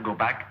he had to go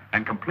back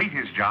and complete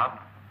his job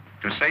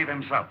to save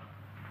himself.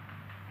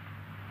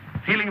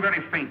 Feeling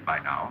very faint by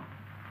now,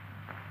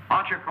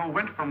 Archer Coe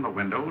went from the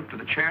window to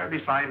the chair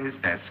beside his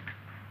desk,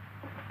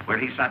 where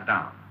he sat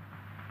down.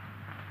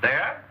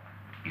 There,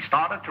 he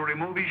started to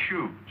remove his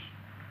shoes.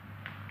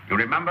 You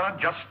remember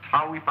just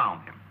how we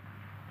found him.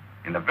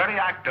 In the very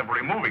act of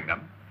removing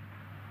them,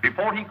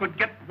 before he could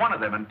get one of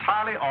them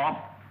entirely off,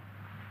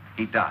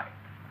 he died.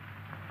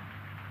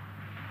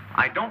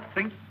 I don't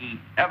think he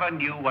ever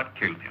knew what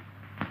killed him.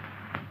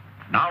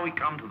 Now we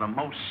come to the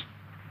most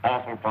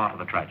awful part of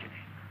the tragedy.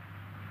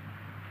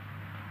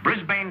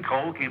 Brisbane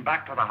Coe came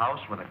back to the house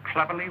with a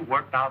cleverly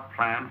worked out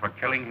plan for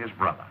killing his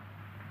brother.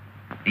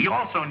 He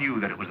also knew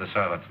that it was the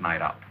servants'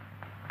 night out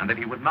and that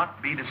he would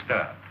not be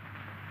disturbed.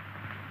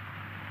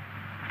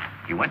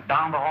 He went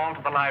down the hall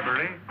to the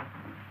library,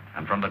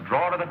 and from the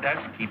drawer of the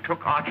desk, he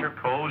took Archer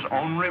Coe's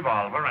own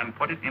revolver and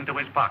put it into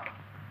his pocket.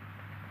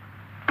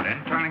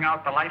 Then, turning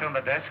out the light on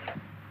the desk,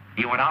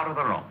 he went out of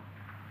the room.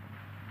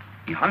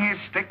 He hung his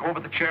stick over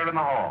the chair in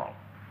the hall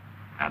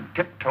and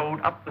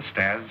tiptoed up the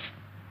stairs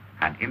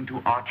and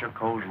into Archer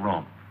Coe's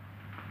room.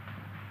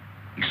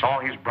 He saw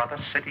his brother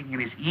sitting in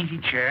his easy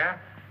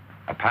chair,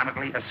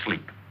 apparently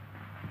asleep.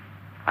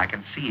 I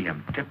can see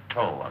him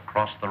tiptoe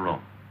across the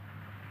room.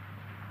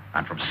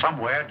 And from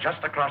somewhere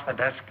just across the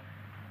desk,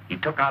 he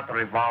took out the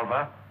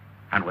revolver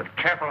and with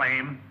careful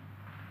aim,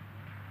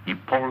 he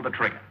pulled the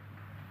trigger.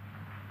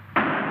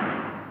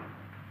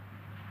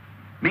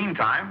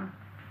 Meantime,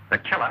 the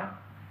killer,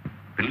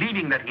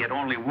 believing that he had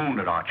only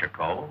wounded Archer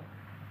Coe,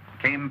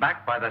 came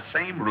back by the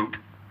same route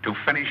to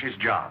finish his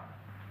job.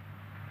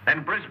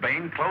 Then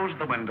Brisbane closed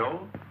the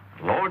window,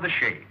 lowered the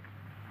shade,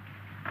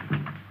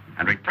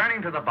 and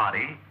returning to the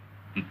body,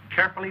 he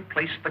carefully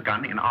placed the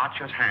gun in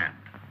Archer's hand,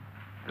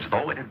 as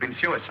though it had been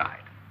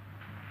suicide.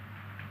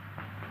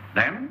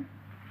 Then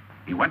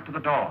he went to the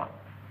door,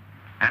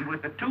 and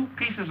with the two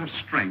pieces of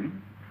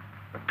string,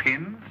 the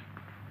pins,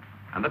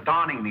 and the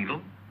darning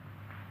needle,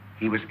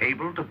 he was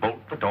able to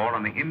bolt the door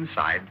on the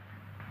inside,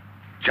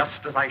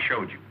 just as I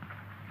showed you.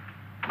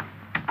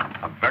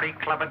 A very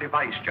clever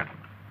device,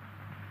 gentlemen,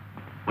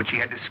 which he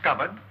had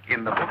discovered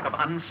in the book of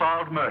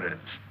unsolved murders,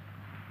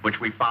 which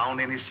we found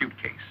in his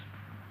suitcase.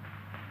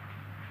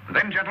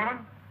 Then, gentlemen,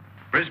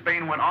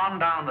 Brisbane went on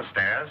down the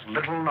stairs,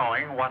 little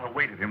knowing what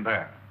awaited him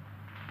there.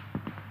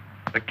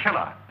 The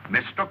killer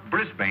mistook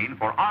Brisbane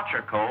for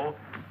Archer Coe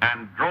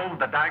and drove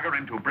the dagger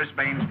into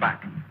Brisbane's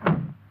back.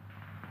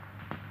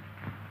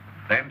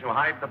 Then, to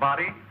hide the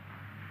body,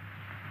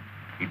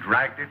 he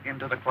dragged it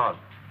into the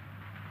closet.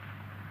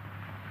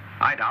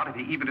 I doubt if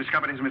he even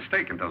discovered his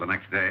mistake until the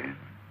next day.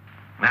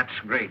 That's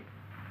great.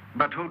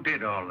 But who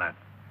did all that?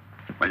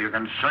 Well, you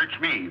can search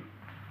me.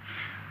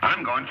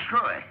 I'm going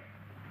screwy.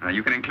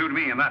 You can include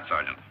me in that,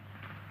 Sergeant.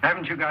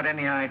 Haven't you got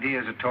any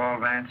ideas at all,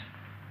 Vance?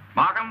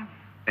 Markham,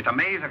 it's a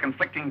maze of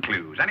conflicting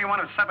clues. Any one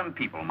of 7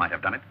 people might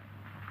have done it.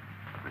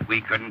 But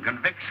we couldn't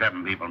convict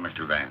 7 people,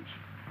 Mr. Vance.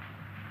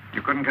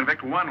 You couldn't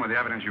convict 1 with the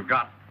evidence you've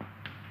got.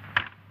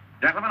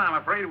 Gentlemen, I'm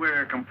afraid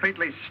we're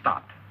completely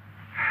stopped.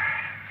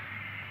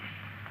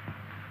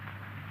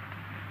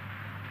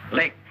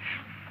 Late.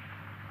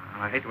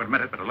 I hate to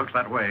admit it, but it looks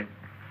that way.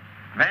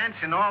 Vance,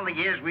 in all the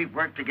years we've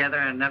worked together,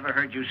 I never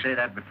heard you say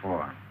that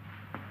before.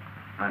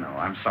 I know.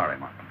 I'm sorry,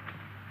 Markham.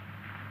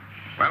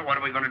 Well, what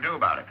are we going to do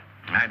about it?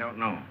 I don't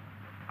know.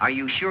 Are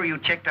you sure you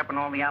checked up on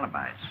all the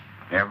alibis?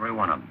 Every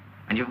one of them.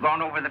 And you've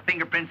gone over the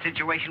fingerprint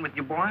situation with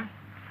your boy?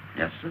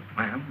 Yes, sir.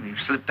 Well, we've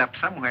slipped up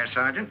somewhere,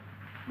 Sergeant.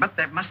 But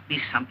there must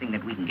be something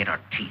that we can get our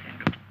teeth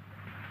into.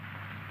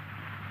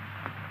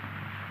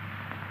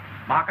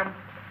 Markham,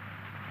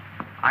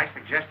 I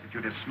suggest that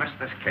you dismiss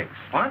this case.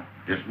 What?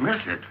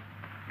 Dismiss it?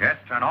 Yes,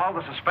 turn all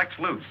the suspects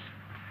loose.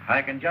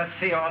 I can just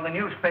see all the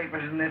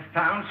newspapers in this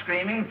town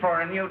screaming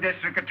for a new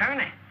district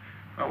attorney.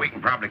 Well, we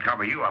can probably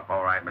cover you up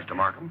all right, Mr.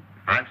 Markham.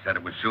 I've said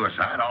it was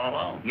suicide all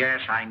along.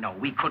 Yes, I know.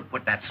 We could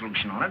put that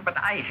solution on it, but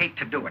I hate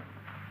to do it.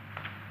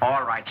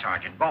 All right,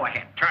 Sergeant. Go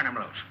ahead. Turn him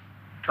loose.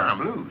 Turn him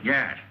loose?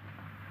 Yes.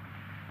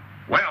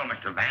 Well,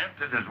 Mr. Vance,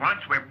 this is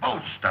once we're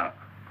both stuck.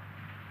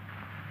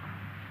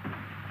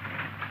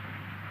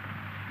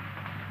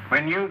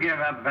 When you give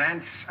up,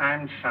 Vance,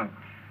 I'm sunk.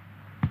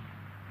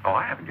 Oh,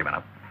 I haven't given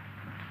up.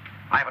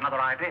 I have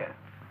another idea.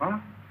 Huh?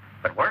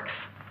 If it works,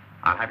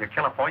 I'll have your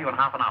killer for you in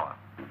half an hour.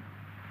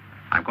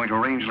 I'm going to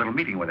arrange a little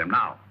meeting with him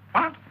now.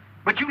 What?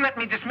 But you let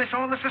me dismiss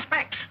all the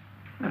suspects.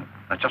 Yeah,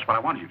 that's just what I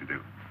wanted you to do.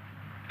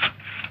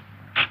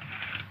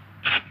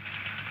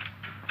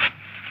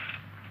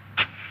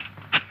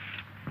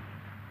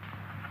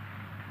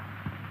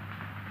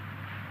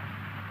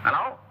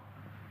 Hello?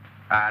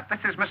 This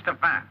is Mr.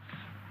 Vance.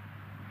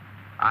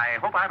 I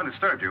hope I haven't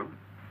disturbed you.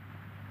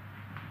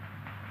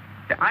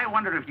 Yeah, I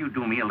wonder if you'd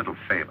do me a little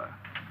favor.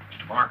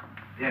 Mr. Markham.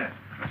 Yes.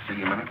 Let's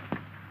see a minute.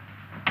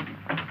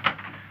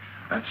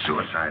 That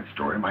suicide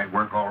story might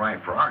work all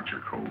right for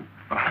Archer Coe,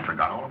 but I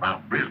forgot all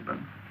about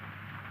Brisbane.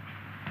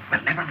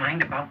 Well, never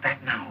mind about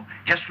that now.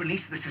 Just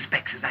release the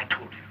suspects as I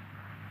told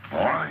you.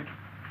 All right.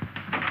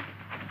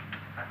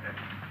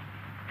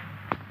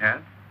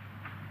 Yes?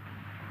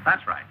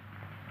 That's right.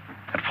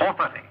 At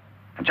 4:30.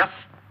 And just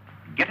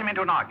get him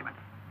into an argument.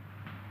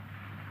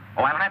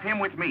 Oh, I'll have him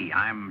with me.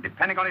 I'm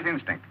depending on his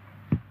instinct.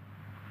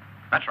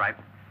 That's right.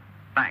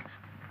 Thanks.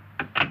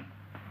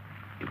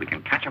 If we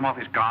can catch him off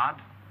his guard,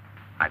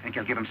 I think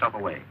he'll give himself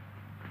away.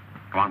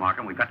 Come on,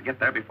 Markham. We've got to get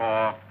there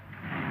before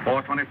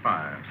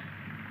 4:25.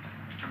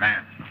 Mr.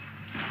 Vance.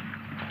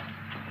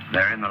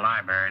 They're in the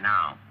library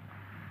now.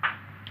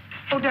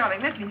 Oh,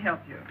 darling, let me help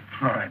you.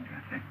 All right.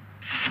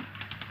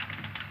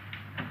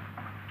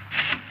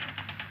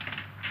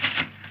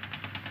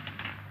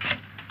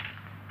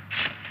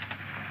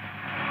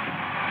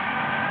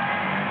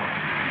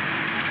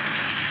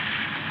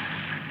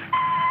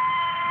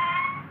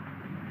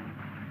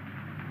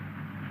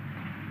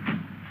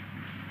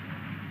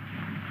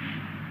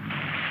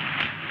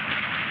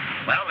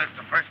 Well, it's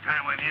the first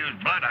time we've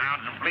used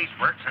bloodhounds in police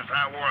work since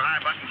I wore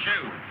high-button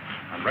shoes.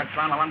 And red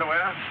flannel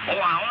underwear? Oh,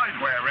 I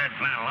always wear red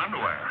flannel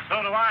underwear.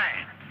 So do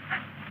I.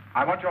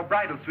 I want your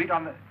bridal suite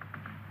on the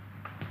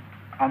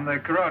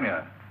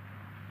Coronia.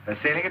 They're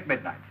sailing at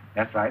midnight.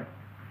 That's right.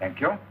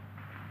 Thank you.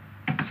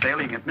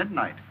 Sailing at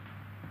midnight.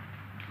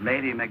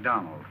 Lady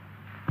MacDonald.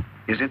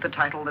 Is it the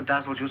title that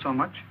dazzles you so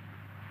much?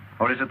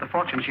 Or is it the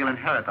fortune she'll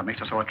inherit that makes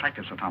her so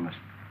attractive, Sir Thomas?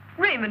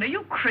 Raymond, are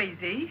you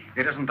crazy?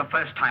 It isn't the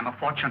first time a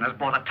fortune has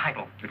bought a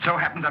title. It so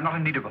happens I'm not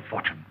in need of a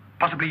fortune.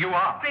 Possibly you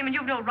are. Raymond,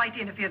 you've no right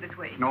to interfere this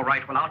way. No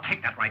right? Well, I'll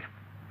take that right.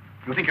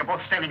 You think you're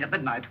both sailing at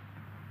midnight?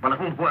 Well, it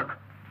won't work.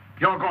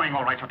 You're going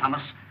all right, Sir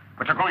Thomas,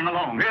 but you're going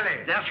alone.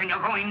 Really? Yes, and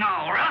you're going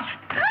now, or else...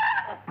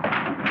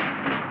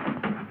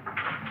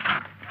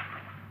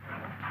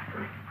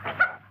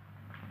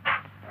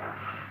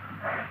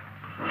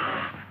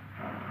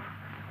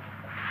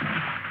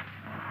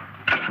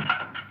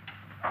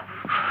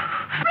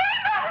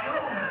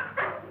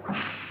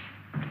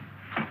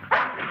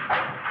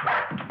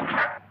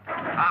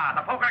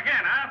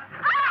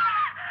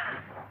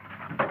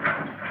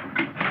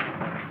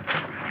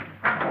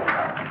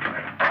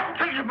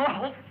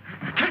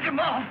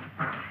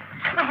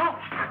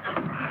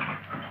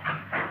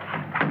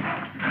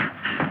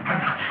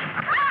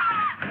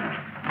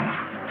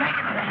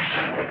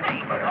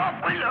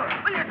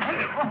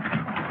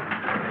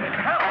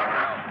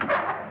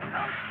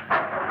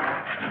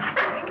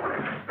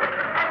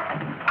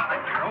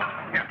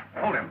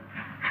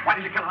 Why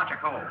did you kill Archer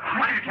Coe?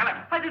 Why did you kill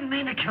him? I didn't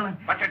mean to kill him.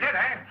 But you did,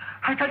 eh?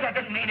 I tell you, I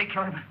didn't mean to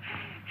kill him.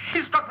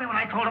 He struck me when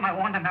I told him I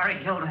wanted to marry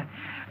Hilda.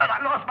 And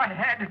I lost my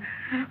head.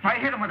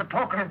 I hit him with a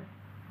poker.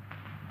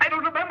 I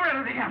don't remember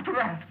anything after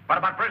that. What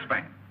about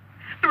Brisbane?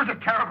 It was a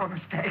terrible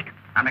mistake.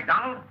 And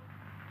McDonald?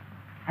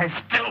 I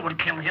still would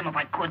kill him if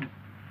I could.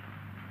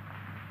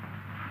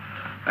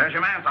 There's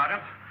your man,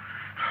 Sergeant.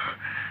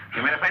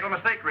 You made a fatal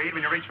mistake, Reed,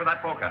 when you reached for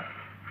that poker.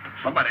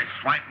 Somebody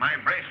swiped my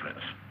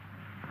bracelets.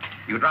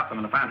 You dropped them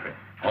in the pantry.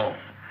 Oh.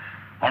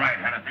 All right,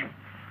 Hennessy.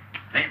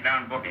 Take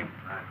down booking.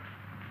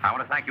 I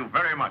want to thank you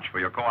very much for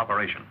your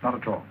cooperation. Not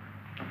at all.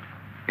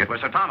 It was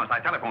Sir Thomas I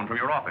telephoned from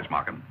your office,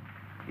 Markham.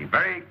 He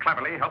very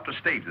cleverly helped us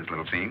stage this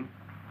little scene.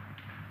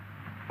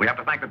 We have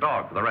to thank the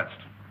dog for the rest.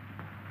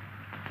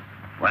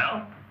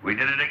 Well, we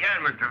did it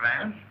again, Mr.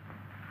 Vance.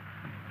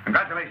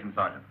 Congratulations,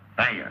 Sergeant.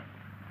 Thank you.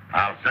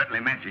 I'll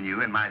certainly mention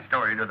you in my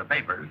story to the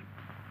papers.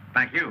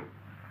 Thank you.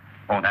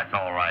 Oh, that's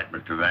all right,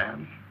 Mr.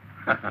 Vance.